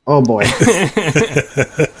 oh boy.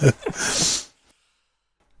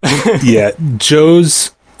 Yeah,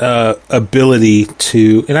 Joe's ability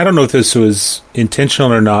to, and I don't know if this was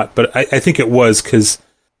intentional or not, but I think it was,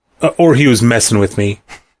 or he was messing with me.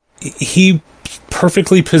 He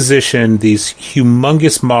perfectly positioned these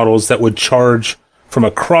humongous models that would charge from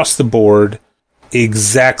across the board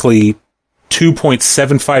exactly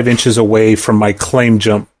 2.75 inches away from my claim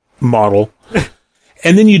jump model.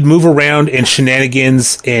 And then you'd move around and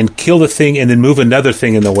shenanigans and kill the thing and then move another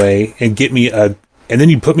thing in the way and get me and then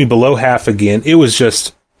you'd put me below half again. It was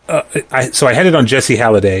just, so I had it on Jesse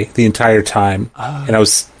Halliday the entire time. And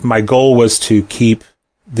my goal was to keep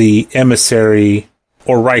the emissary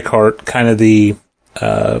or Reichart, kind of the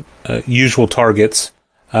usual targets,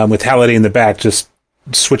 with Halliday in the back, just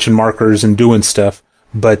switching markers and doing stuff.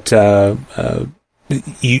 But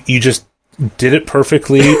you just did it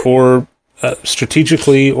perfectly, or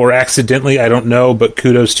strategically, or accidentally. I don't know, but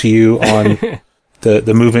kudos to you on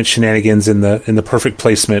the movement shenanigans and the perfect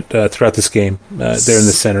placement throughout this game there in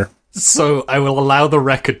the center. So I will allow the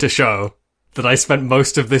record to show that I spent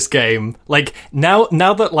most of this game, like, now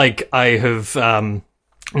that, like, I have, now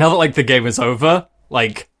that, like, the game is over,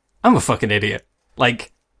 like, I'm a fucking idiot.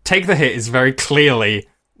 Like, take the hit is very clearly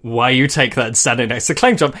why you take that and stand it next to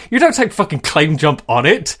claim jump. You don't take fucking claim jump on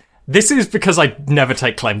it. This is because I never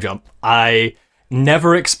take claim jump. I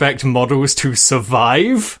never expect models to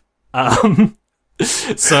survive.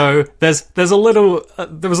 So there was a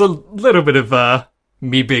little bit of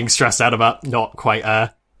me being stressed out about not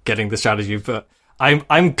quite getting the strategy, but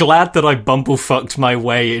I'm glad that I bumblefucked my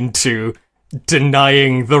way into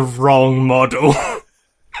denying the wrong model.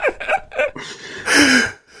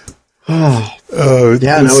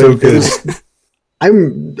 Yeah, no, so good.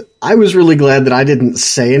 I was really glad that I didn't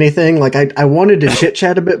say anything. Like, I wanted to chit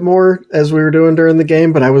chat a bit more as we were doing during the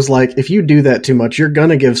game, but I was like, if you do that too much, you're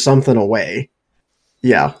gonna give something away.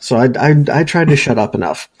 Yeah, so I tried to shut up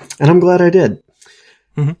enough, and I'm glad I did.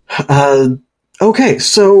 Mm-hmm. Okay,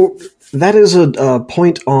 so that is a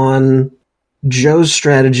point on Joe's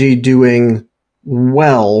strategy doing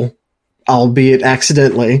well, albeit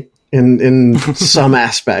accidentally in some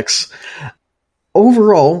aspects.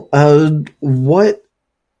 Overall,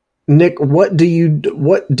 Nick, what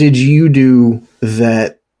did you do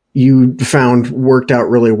that you found worked out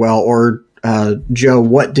really well? Or Joe,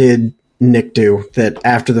 what did Nick do that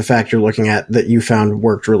after the fact you're looking at that you found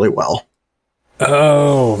worked really well?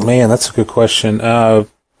 Oh man, that's a good question. I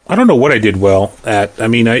don't know what I did well at. I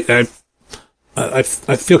mean, I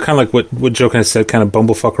feel kind of like what Joe kind of said, kind of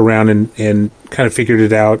bumblefuck around and kind of figured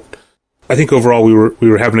it out. I think overall we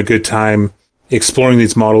were having a good time exploring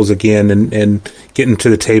these models again and getting to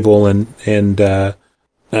the table and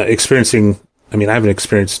experiencing. I mean, I haven't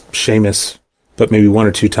experienced Seamus, but maybe one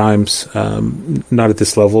or two times, not at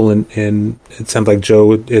this level. And it sounded like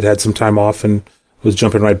Joe had had some time off and was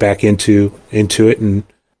jumping right back into it. And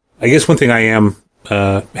I guess one thing I am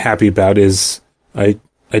happy about is I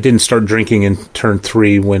didn't start drinking in turn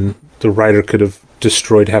 3 when the rider could have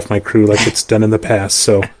destroyed half my crew like it's done in the past.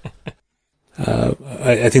 So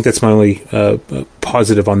I think that's my only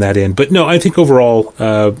positive on that end. But no, I think overall,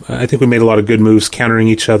 I think we made a lot of good moves countering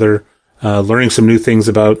each other, learning some new things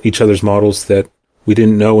about each other's models that we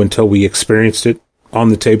didn't know until we experienced it on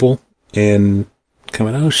the table, and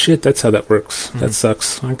coming, oh shit, that's how that works. Mm-hmm. That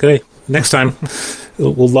sucks. Okay, next time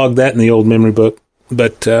we'll log that in the old memory book.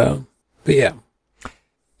 But yeah.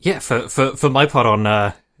 Yeah, for my part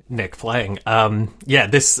on Nick playing,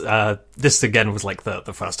 this again was like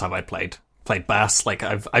the first time I played Bass. Like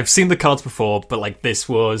I've seen the cards before, but like this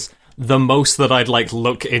was the most that I'd like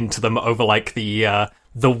look into them over like the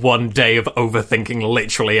one day of overthinking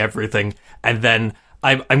literally everything. And then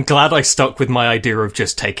I'm glad I stuck with my idea of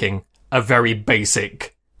just taking a very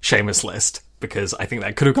basic Seamus list, because I think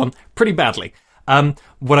that could have gone pretty badly.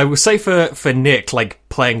 What I will say for Nick, like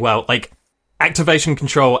playing well, like activation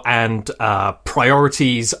control and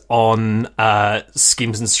priorities on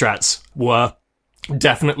schemes and strats were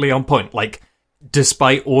definitely on point. Like,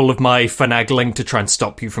 despite all of my finagling to try and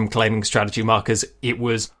stop you from claiming strategy markers, it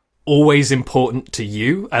was always important to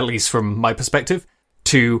you, at least from my perspective,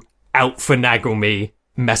 to out-finagle me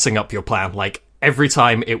messing up your plan. Like, every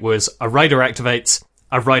time it was a rider activates,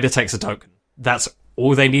 a rider takes a token. That's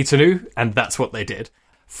all they need to do, and that's what they did.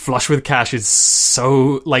 Flush with Cash is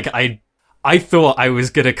so... Like, I thought I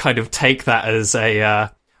was going to kind of take that as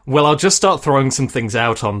a... well, I'll just start throwing some things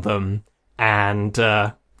out on them, and,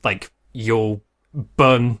 like, you'll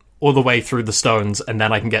burn all the way through the stones, and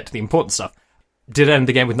then I can get to the important stuff. Did end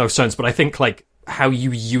the game with no stones, but I think, like, how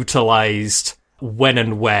you utilized when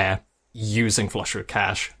and where using Flush with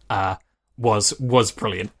Cash was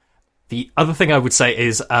brilliant. The other thing I would say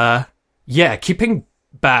is, keeping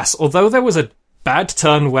Bass, although there was a bad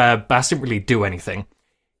turn where Bass didn't really do anything,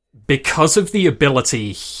 because of the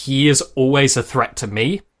ability, he is always a threat to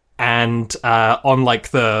me, and on, like,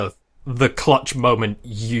 the clutch moment,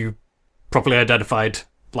 you properly identified,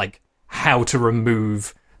 like, how to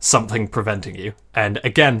remove something preventing you. And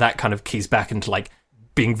again, that kind of keys back into, like,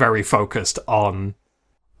 being very focused on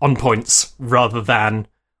points rather than,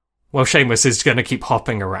 well, Seamus is going to keep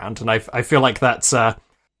hopping around. And I feel like that's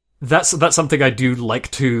something I do like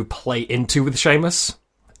to play into with Seamus.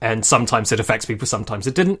 And sometimes it affects people, sometimes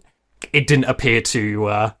it didn't. It didn't appear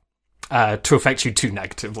to affect you too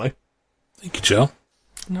negatively. Thank you, Joe.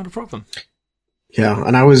 Not a problem. Yeah,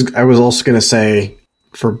 and I was also going to say,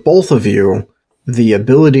 for both of you, the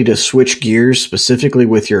ability to switch gears specifically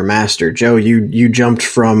with your master. Joe, you jumped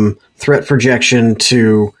from threat projection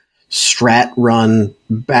to strat run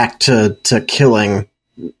back to killing.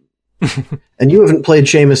 And you haven't played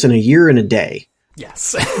Seamus in a year and a day.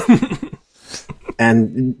 Yes.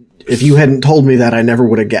 And if you hadn't told me that, I never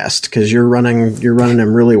would have guessed, because you're running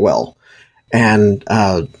him really well. And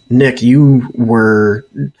Nick, you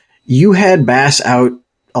had Bass out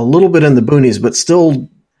a little bit in the boonies, but still,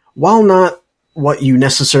 while not what you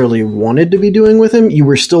necessarily wanted to be doing with him, you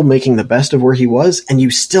were still making the best of where he was, and you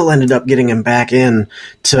still ended up getting him back in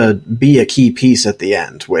to be a key piece at the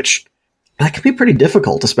end, which that can be pretty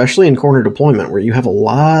difficult, especially in corner deployment where you have a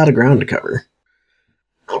lot of ground to cover.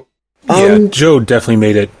 Yeah, Joe definitely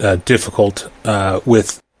made it difficult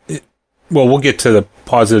with... Well, we'll get to the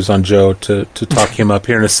positives on Joe to talk him up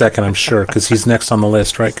here in a second, I'm sure, because he's next on the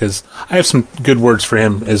list, right? Because I have some good words for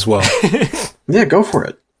him as well. Yeah, go for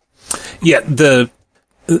it. Yeah,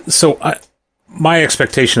 my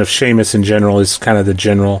expectation of Seamus in general is kind of the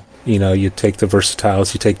general, you take the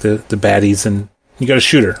versatiles, you take the baddies, and you got a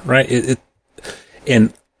shooter, right?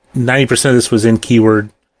 And 90% of this was in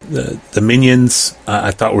keyword. The minions,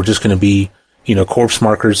 I thought were just going to be, corpse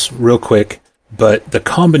markers real quick. But the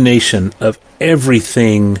combination of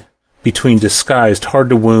everything between disguised, hard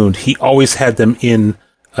to wound, he always had them in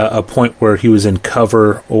a point where he was in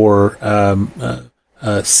cover or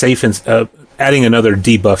safe and adding another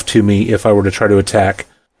debuff to me if I were to try to attack.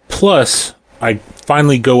 Plus, I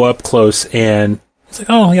finally go up close and it's like,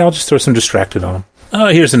 oh yeah, I'll just throw some distracted on him. Oh,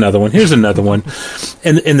 here's another one. Here's another one.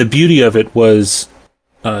 And the beauty of it was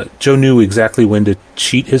Joe knew exactly when to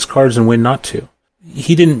cheat his cards and when not to.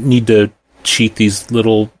 He didn't need to cheat these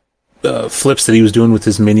little flips that he was doing with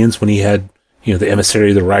his minions when he had, the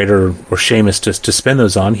emissary, the rider, or Seamus to spend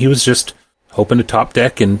those on. He was just hoping to top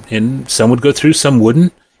deck, and some would go through, some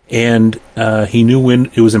wouldn't. And he knew when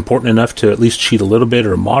it was important enough to at least cheat a little bit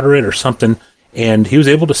or moderate or something. And he was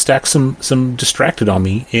able to stack some distracted on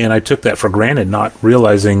me, and I took that for granted, not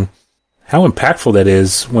realizing how impactful that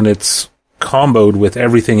is when it's comboed with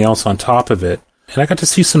everything else on top of it. And I got to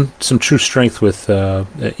see some true strength with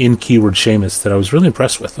in keyword Seamus that I was really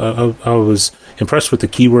impressed with. I was impressed with the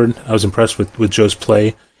keyword. I was impressed with Joe's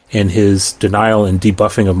play and his denial and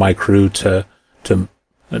debuffing of my crew to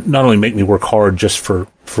not only make me work hard just for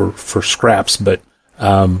scraps, but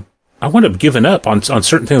I wound up giving up on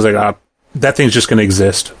certain things. Like that thing's just going to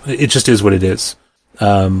exist. It just is what it is.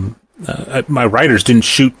 My riders didn't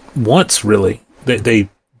shoot once, really. They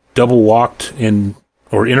double walked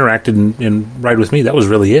or interacted and ride with me. That was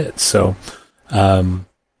really it. So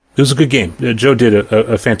it was a good game. Joe did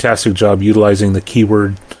a fantastic job utilizing the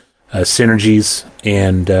keyword synergies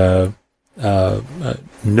and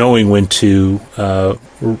knowing when to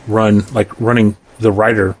running the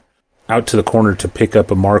rider out to the corner to pick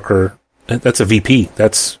up a marker. That's a VP.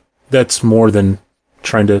 That's more than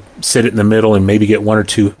trying to sit it in the middle and maybe get one or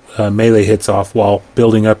two melee hits off while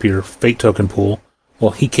building up your fate token pool.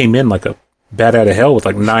 Well, he came in like a bat out of hell with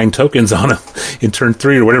like 9 tokens on him in turn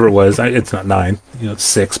 3 or whatever it was. It's not 9, it's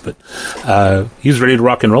 6, but he was ready to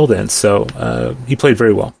rock and roll then. So he played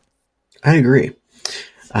very well. I agree.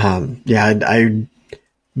 I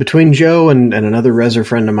between Joe and another Reser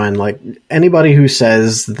friend of mine, like anybody who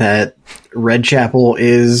says that Red Chapel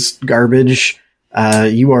is garbage,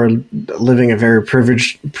 you are living a very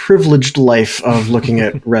privileged life of looking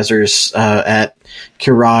at Resers at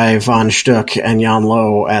Kirai, Von Stuck, and Jan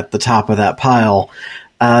Lo at the top of that pile.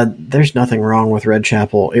 There's nothing wrong with Red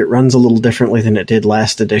Chapel. It runs a little differently than it did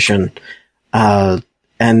last edition. And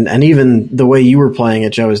even the way you were playing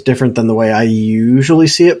it, Joe, is different than the way I usually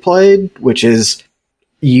see it played, which is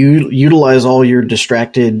you utilize all your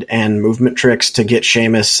distracted and movement tricks to get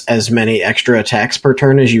Seamus as many extra attacks per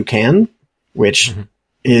turn as you can, which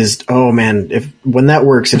is, oh man, when that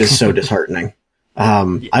works, it is so disheartening.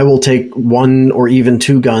 I will take 1 or even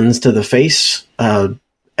 2 guns to the face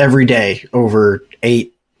every day over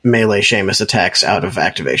 8 melee Seamus attacks out of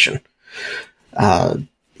activation.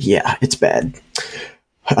 Yeah, it's bad.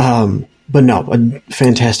 But no, a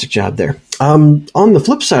fantastic job there. On the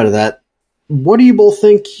flip side of that, what do you both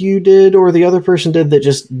think you did or the other person did that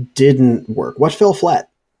just didn't work? What fell flat?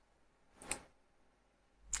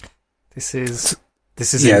 This is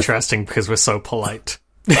interesting because we're so polite.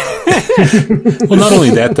 Well, not only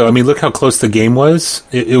that, though. I mean, look how close the game was.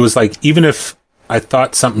 It was like, even if I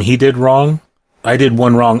thought something he did wrong, I did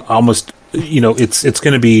one wrong almost, it's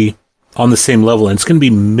going to be on the same level, and it's going to be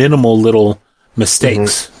minimal little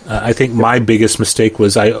mistakes. I think my biggest mistake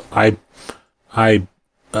was I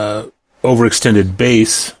overextended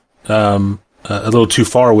base a little too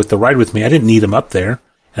far with the rider with me. I didn't need him up there,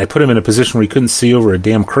 and I put him in a position where he couldn't see over a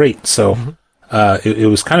damn crate. So it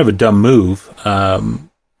was kind of a dumb move.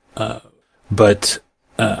 But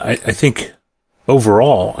I think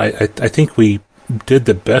overall, I think we did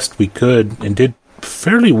the best we could and did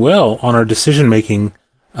fairly well on our decision making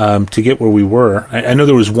to get where we were. I know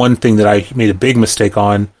there was one thing that I made a big mistake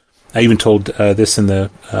on. I even told this in the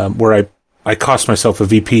where I cost myself a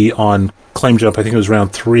VP on claim jump. I think it was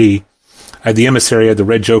round 3. I had the emissary, I had the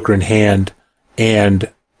red joker in hand, and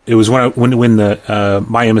it was when the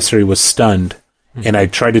my emissary was stunned, and I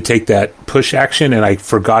tried to take that push action, and I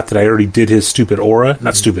forgot that I already did his stupid aura.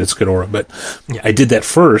 Not stupid, it's good aura, but I did that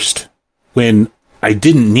first when I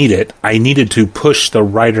didn't need it. I needed to push the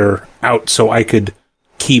rider out so I could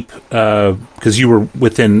keep, because you were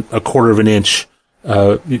within a quarter of an inch,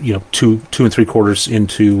 2 3/4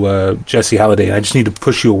 into Jesse Halliday, and I just need to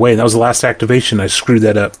push you away. And that was the last activation. I screwed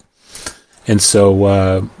that up. And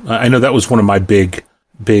so I know that was one of my big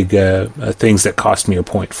things that cost me a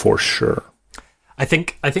point for sure. I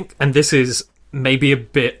think, and this is maybe a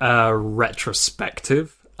bit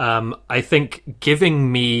retrospective. I think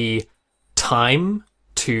giving me time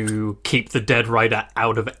to keep the Dead Rider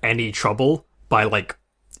out of any trouble by like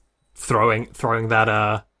throwing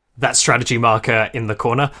that strategy marker in the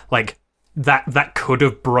corner, like that could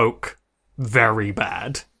have broke very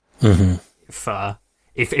bad.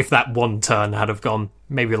 If that one turn had have gone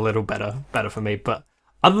maybe a little better for me. But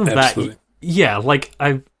other than that, yeah, like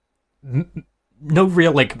no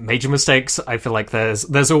real like major mistakes. I feel like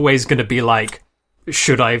there's always going to be like,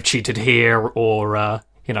 should I have cheated here, or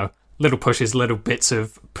little pushes, little bits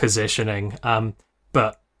of positioning.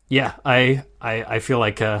 But yeah, I feel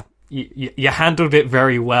like you handled it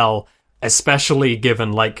very well, especially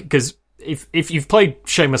given like, because if you've played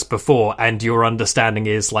Seamus before and your understanding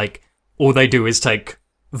is like all they do is take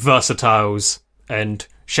versatiles and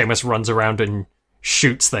Seamus runs around and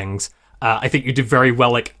shoots things. I think you did very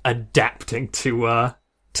well, like adapting to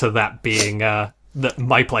that being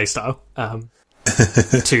my playstyle.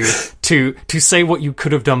 To say what you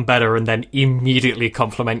could have done better and then immediately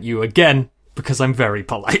compliment you again because I'm very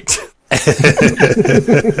polite.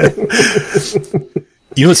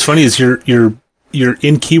 You know what's funny is your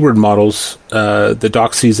in keyword models, the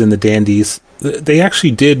Doxies and the Dandies. They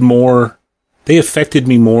actually did more. They affected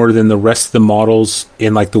me more than the rest of the models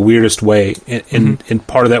in like the weirdest way. And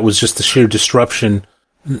part of that was just the sheer disruption.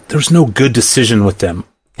 There's no good decision with them.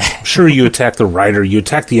 Sure, you attack the rider, you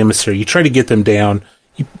attack the emissary, you try to get them down,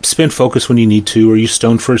 you spend focus when you need to, or you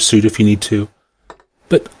stone for a suit if you need to.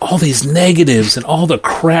 But all these negatives and all the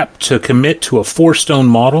crap to commit to a 4-stone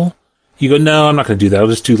model, you go, no, I'm not going to do that. I'll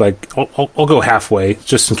just do like, I'll go halfway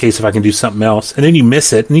just in case if I can do something else. And then you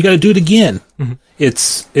miss it and you got to do it again.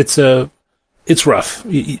 It's rough.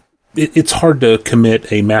 It's hard to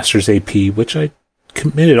commit a Master's AP, which I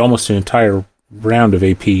committed almost an entire round of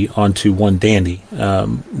AP onto one Dandy,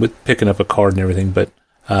 with picking up a card and everything. But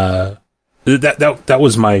that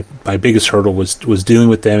was my biggest hurdle was dealing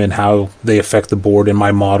with them and how they affect the board and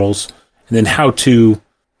my models, and then how to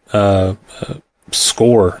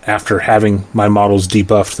score after having my models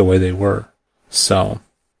debuffed the way they were. So.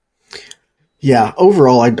 Yeah,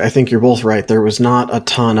 overall, I think you're both right. There was not a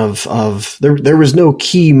ton of there was no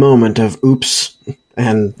key moment of oops,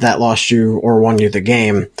 and that lost you or won you the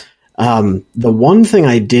game. The one thing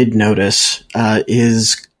I did notice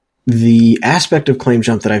is the aspect of claim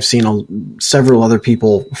jump that I've seen several other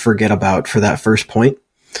people forget about for that first point.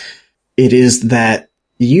 It is that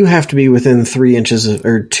you have to be within 3 inches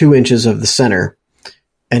or 2 inches of the center,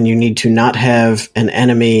 and you need to not have an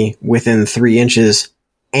enemy within 3 inches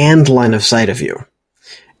and line of sight of you.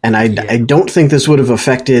 And I don't think this would have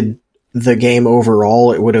affected the game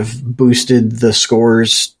overall. It would have boosted the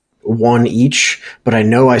scores 1 each, but I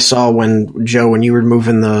know I saw when you were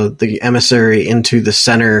moving the emissary into the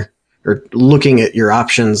center or looking at your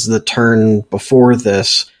options the turn before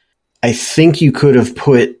this, I think you could have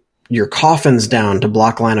put your coffins down to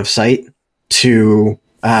block line of sight to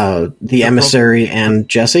the emissary and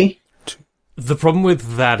Jesse. The problem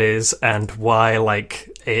with that is, and why like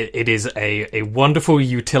it is a wonderful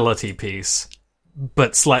utility piece,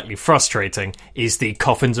 but slightly frustrating, is the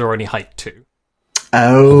coffins are only height 2.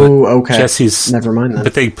 Oh, okay. Jesse's never mind then.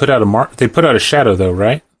 But they put out they put out a shadow though,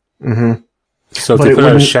 right? Mm-hmm. So if they put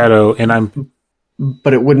out a shadow, and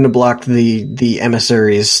but it wouldn't have blocked the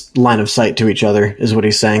emissaries' line of sight to each other, is what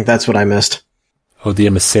he's saying. That's what I missed. Oh, the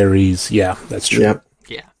emissaries. Yeah, that's true. Yep.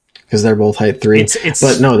 Yeah. Because they're both height 3.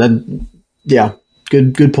 But no, yeah,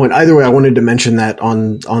 good point. Either way, I wanted to mention that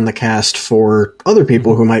on the cast for other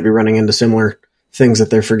people who might be running into similar things that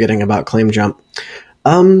they're forgetting about Claim Jump.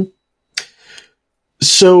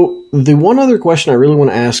 So the one other question I really want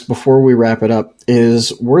to ask before we wrap it up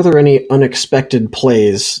is, were there any unexpected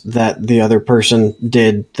plays that the other person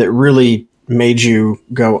did that really made you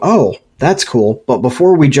go, oh, that's cool? But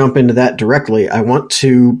before we jump into that directly, I want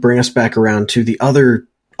to bring us back around to the other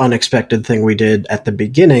unexpected thing we did at the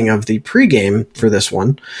beginning of the pregame for this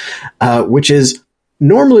one, which is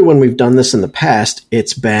normally when we've done this in the past,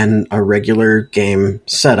 it's been a regular game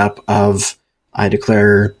setup of I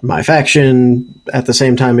declare my faction at the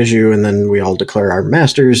same time as you, and then we all declare our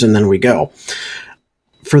masters, and then we go.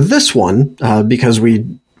 For this one, because we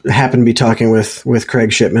happen to be talking with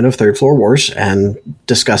Craig Shipman of Third Floor Wars and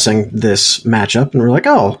discussing this matchup, and we're like,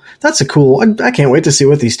 oh, that's a cool, I can't wait to see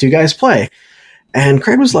what these two guys play. And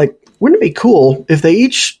Craig was like, wouldn't it be cool if they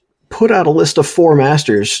each put out a list of 4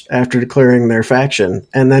 masters after declaring their faction,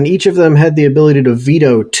 and then each of them had the ability to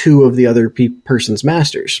veto 2 of the other person's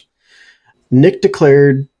masters? Nick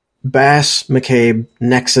declared Bass, McCabe,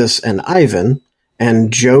 Nexus, and Ivan,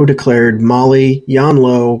 and Joe declared Molly,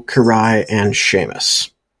 Yanlo, Karai, and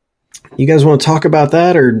Seamus. You guys want to talk about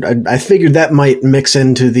that? Or I figured that might mix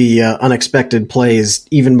into the unexpected plays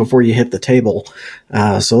even before you hit the table.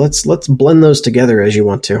 So let's blend those together as you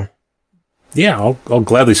want to. Yeah, I'll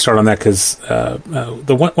gladly start on that because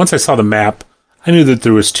once I saw the map, I knew that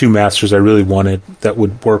there was 2 masters I really wanted that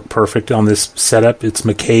would work perfect on this setup. It's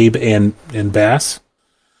McCabe and Bass.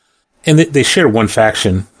 And they share one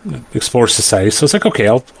faction, Explorer Society. So it's like, okay,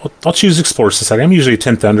 I'll choose Explorer Society. I'm usually a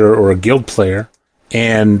 10th Under or a guild player.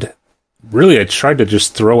 And really, I tried to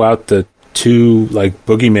just throw out the 2, like,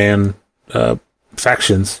 boogeyman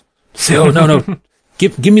factions. Say, oh, no,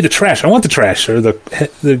 give me the trash. I want the trash, or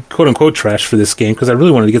the quote-unquote trash for this game, because I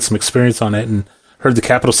really wanted to get some experience on it, and heard the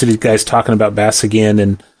Capital City guys talking about Bass again,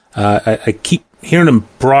 and I keep hearing them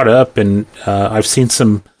brought up, and I've seen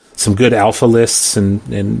some good alpha lists,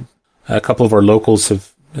 and a couple of our locals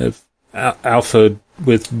have alphaed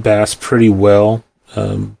with Bass pretty well.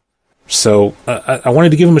 So I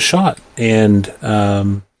wanted to give them a shot, and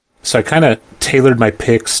so I kind of tailored my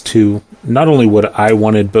picks to not only what I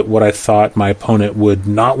wanted, but what I thought my opponent would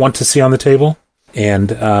not want to see on the table.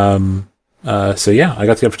 And so yeah, I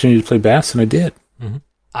got the opportunity to play Bass, and I did. Mm-hmm.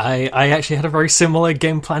 I actually had a very similar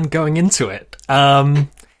game plan going into it.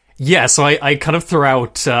 Yeah, so I kind of threw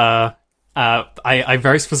out... I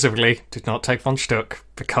very specifically did not take Von Stuck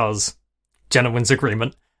because gentleman's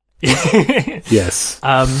agreement. Yes.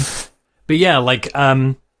 But yeah, like,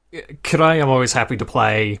 Karai, I'm always happy to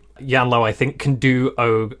play. Yanlo, I think, can do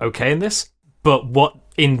okay in this. But what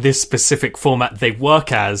in this specific format they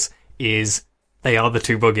work as is they are the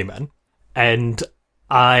 2 boogeymen. And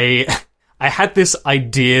I had this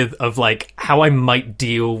idea of, like, how I might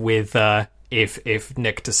deal with if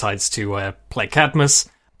Nick decides to play Cadmus.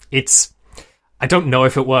 I don't know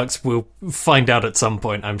if it works. We'll find out at some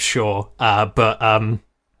point, I'm sure.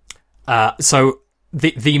 So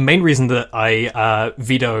the main reason that I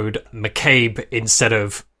vetoed McCabe instead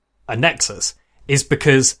of a Nexus is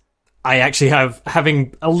because I actually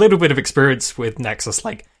having a little bit of experience with Nexus,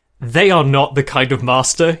 like, they are not the kind of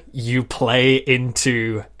master you play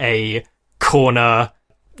into a corner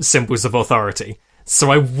symbols of authority.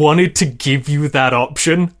 So I wanted to give you that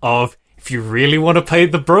option of, if you really want to play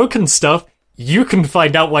the broken stuff, you can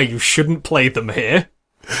find out why you shouldn't play them here.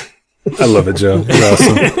 I love it, Joe. You're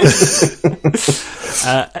awesome.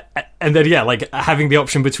 And then, yeah, like, having the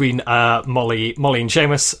option between Molly and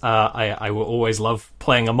Seamus, I will always love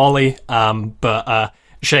playing a Molly, but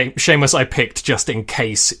Seamus I picked just in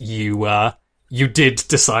case you did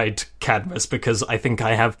decide Cadmus, because I think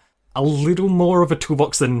I have a little more of a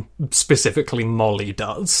toolbox than specifically Molly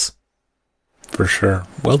does. For sure.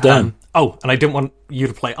 Well done. And I didn't want you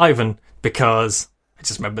to play Ivan, because I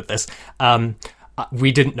just remembered this.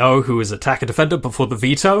 We didn't know who was attacker defender before the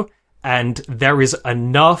veto, and there is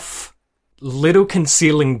enough little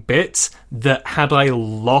concealing bits that had I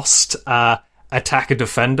lost attacker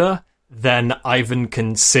defender, then Ivan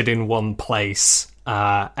can sit in one place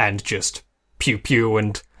and just pew pew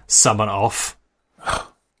and summon off.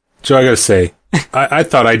 Joe, I gotta say, I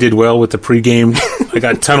thought I did well with the pregame. I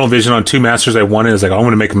got tunnel vision on 2 masters I wanted. I was like, I'm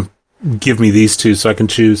gonna make them give me these 2 so I can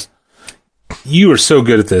choose. You are so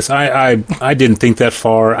good at this. I didn't think that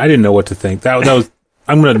far. I didn't know what to think. That was.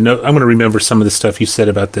 I'm gonna remember some of the stuff you said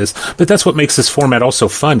about this. But that's what makes this format also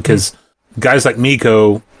fun, because guys like me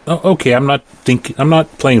go, oh, okay, I'm not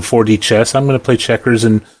playing 4D chess. I'm gonna play checkers,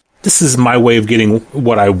 and this is my way of getting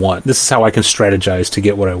what I want. This is how I can strategize to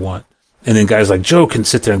get what I want. And then guys like Joe can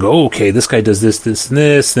sit there and go, oh, okay, this guy does this, and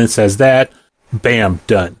this, and then says that. Bam,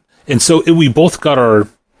 done. And so we both got our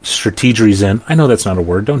strategeries in. I know that's not a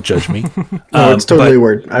word. Don't judge me. No, it's totally a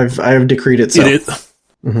word. I have decreed it so. It is.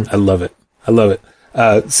 Mm-hmm. I love it.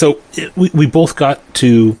 We both got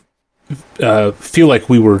to feel like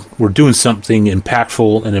we were doing something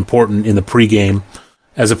impactful and important in the pregame,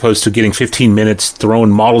 as opposed to getting 15 minutes throwing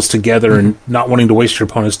models together and not wanting to waste your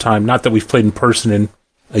opponent's time. Not that we've played in person in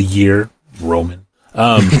a year, Roman.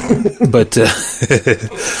 But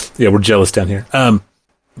yeah, we're jealous down here.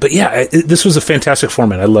 But yeah, this was a fantastic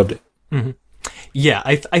format. I loved it. Mm-hmm. Yeah,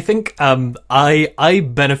 I think I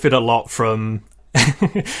benefit a lot from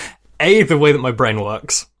the way that my brain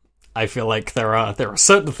works. I feel like there are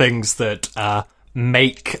certain things that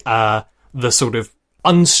make the sort of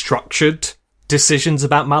unstructured decisions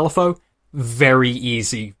about Malifaux very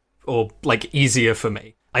easy, or like easier for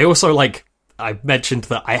me. I also I mentioned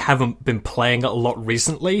that I haven't been playing a lot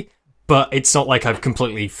recently, but it's not like I've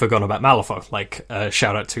completely forgotten about Malifaux.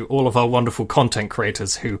 Shout out to all of our wonderful content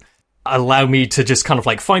creators who allow me to just kind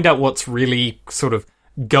of find out what's really sort of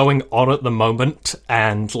going on at the moment,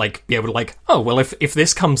 and be able to oh, well, if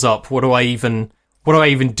this comes up, what do I even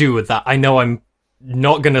do with that? I know I'm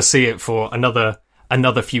not going to see it for another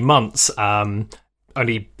few months.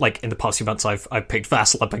 Only in the past few months I've picked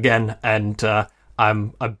Vassal up again, and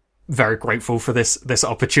I'm very grateful for this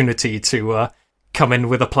opportunity to come in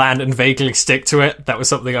with a plan and vaguely stick to it. That was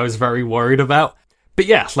something I was very worried about. But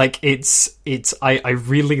yeah, I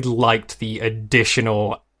really liked the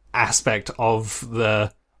additional aspect of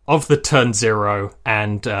the turn zero,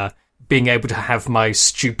 and being able to have my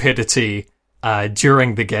stupidity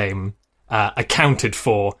during the game accounted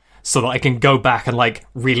for, so that I can go back and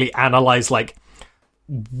really analyze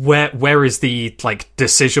where is the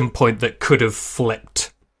decision point that could have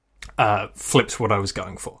flipped what I was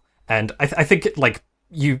going for. And I think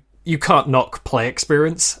you can't knock play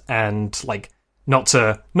experience, and not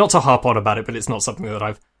to harp on about it, but it's not something that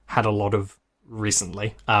I've had a lot of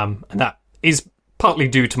recently. And that is partly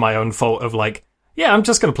due to my own fault of I'm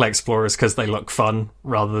just going to play explorers because they look fun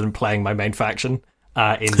rather than playing my main faction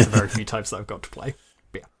in the very few types that I've got to play.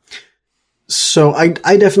 But yeah. So I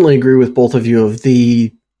definitely agree with both of you of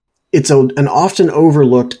it's an often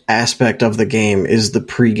overlooked aspect of the game is the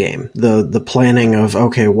pregame, the planning of,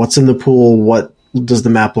 okay, what's in the pool? What does the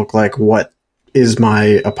map look like? What is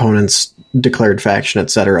my opponent's declared faction,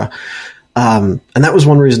 etc. And that was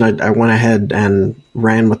one reason I went ahead and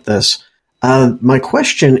ran with this. My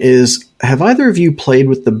question is, have either of you played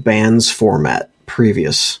with the bands format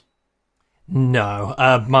previous? No.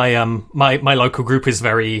 My local group is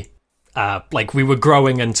very, we were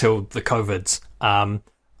growing until the COVIDs.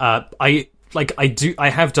 I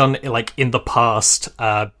have done in the past,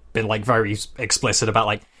 been very explicit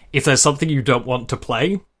about if there's something you don't want to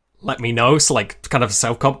play, let me know. So kind of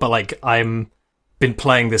self-comp, but I'm been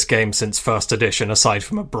playing this game since first edition aside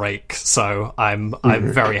from a break, so I'm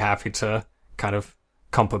very happy to kind of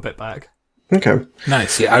comp a bit back. Okay.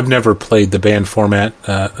 Nice. Yeah, I've never played the band format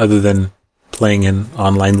other than playing in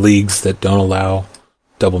online leagues that don't allow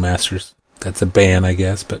double masters. That's a ban, I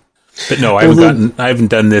guess, but no, I haven't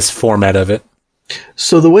done this format of it.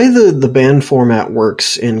 So the way the band format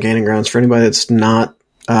works in Gaining Grounds, for anybody that's not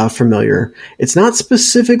familiar, it's not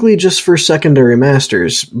specifically just for secondary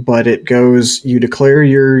masters, but it goes, you declare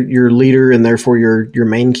your leader and therefore your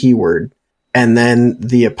main keyword, and then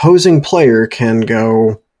the opposing player can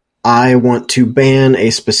go, I want to ban a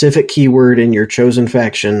specific keyword in your chosen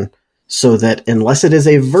faction, so that unless it is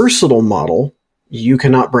a versatile model, you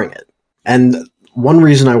cannot bring it. And one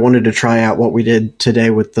reason I wanted to try out what we did today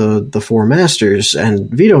with the four masters and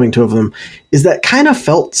vetoing two of them is that kind of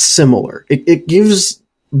felt similar. It gives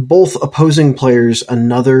both opposing players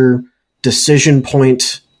another decision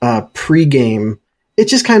point pre-game.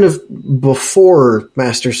 It's just kind of before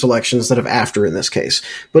master selection instead of after in this case.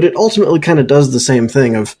 But it ultimately kind of does the same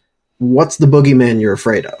thing of what's the boogeyman you're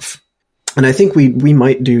afraid of. And I think we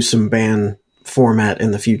might do some ban format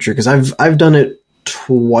in the future, because I've done it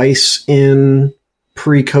twice in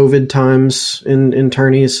pre-COVID times in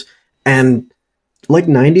tourneys, and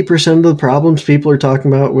 90% of the problems people are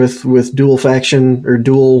talking about with dual faction or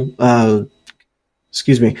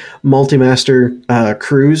multi-master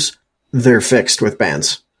crews, they're fixed with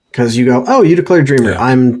bans. Because you go, oh, you declared Dreamer. Yeah.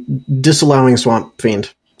 I'm disallowing Swamp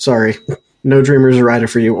Fiend. Sorry. No Dreamers are rider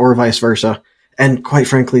for you, or vice versa. And quite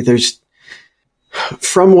frankly,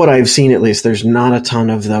 from what I've seen at least, there's not a ton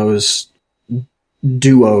of those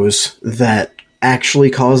duos that actually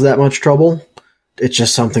cause that much trouble. It's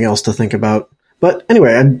just something else to think about. But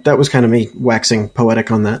anyway, that was kind of me waxing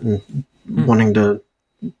poetic on that and wanting to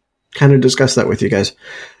kind of discuss that with you guys.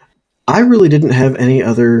 I really didn't have any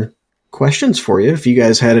other questions for you if you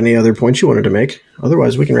guys had any other points you wanted to make.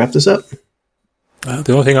 Otherwise, we can wrap this up.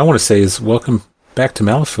 The only thing I want to say is welcome back to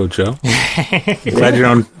Malifaux, Joe. Glad you're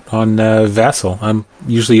on Vassal. I'm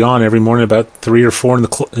usually on every morning about 3 or 4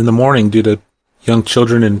 in the morning due to young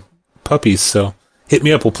children and puppies. So hit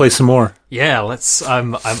me up. We'll play some more. Yeah, let's.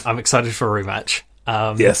 I'm excited for a rematch.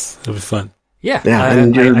 Yes, it'll be fun. Yeah,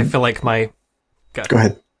 I feel like my. Go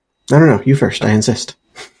ahead. No. You first. I insist.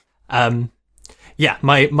 Yeah,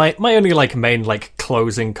 my only like main like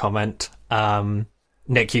closing comment.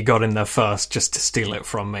 Nick, you got in there first just to steal it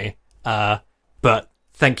from me. But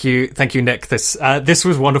thank you, Nick. This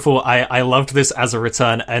was wonderful. I loved this as a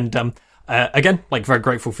return, and again, like very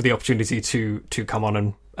grateful for the opportunity to come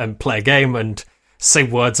on and play a game and say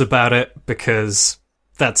words about it, because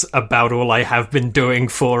that's about all I have been doing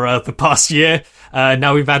for the past year.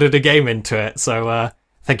 Now we've added a game into it, so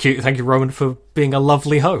thank you, Roman, for being a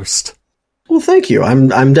lovely host. Well, thank you.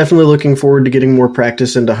 I'm definitely looking forward to getting more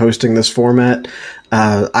practice into hosting this format.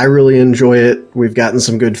 I really enjoy it. We've gotten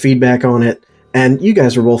some good feedback on it, and you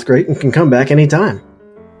guys are both great and can come back anytime.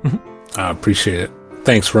 I appreciate it.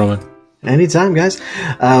 Thanks, Roman. Anytime, guys.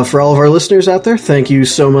 For all of our listeners out there, thank you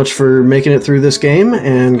so much for making it through this game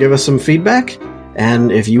and give us some feedback.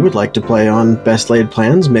 And if you would like to play on Best Laid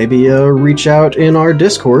Plans, maybe reach out in our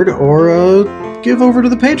Discord or give over to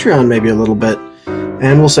the Patreon maybe a little bit,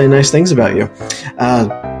 and we'll say nice things about you.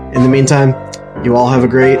 In the meantime, you all have a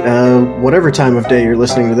great whatever time of day you're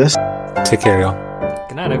listening to this. Take care, y'all.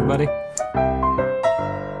 Good night, everybody.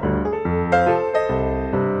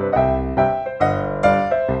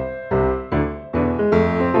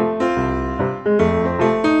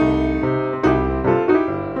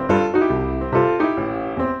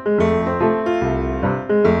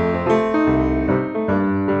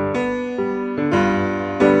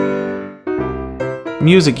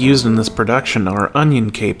 Music used in this production are Onion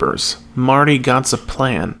Capers, Marty Got's a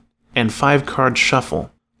Plan, and 5 Card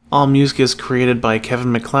Shuffle. All music is created by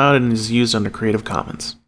Kevin MacLeod and is used under Creative Commons.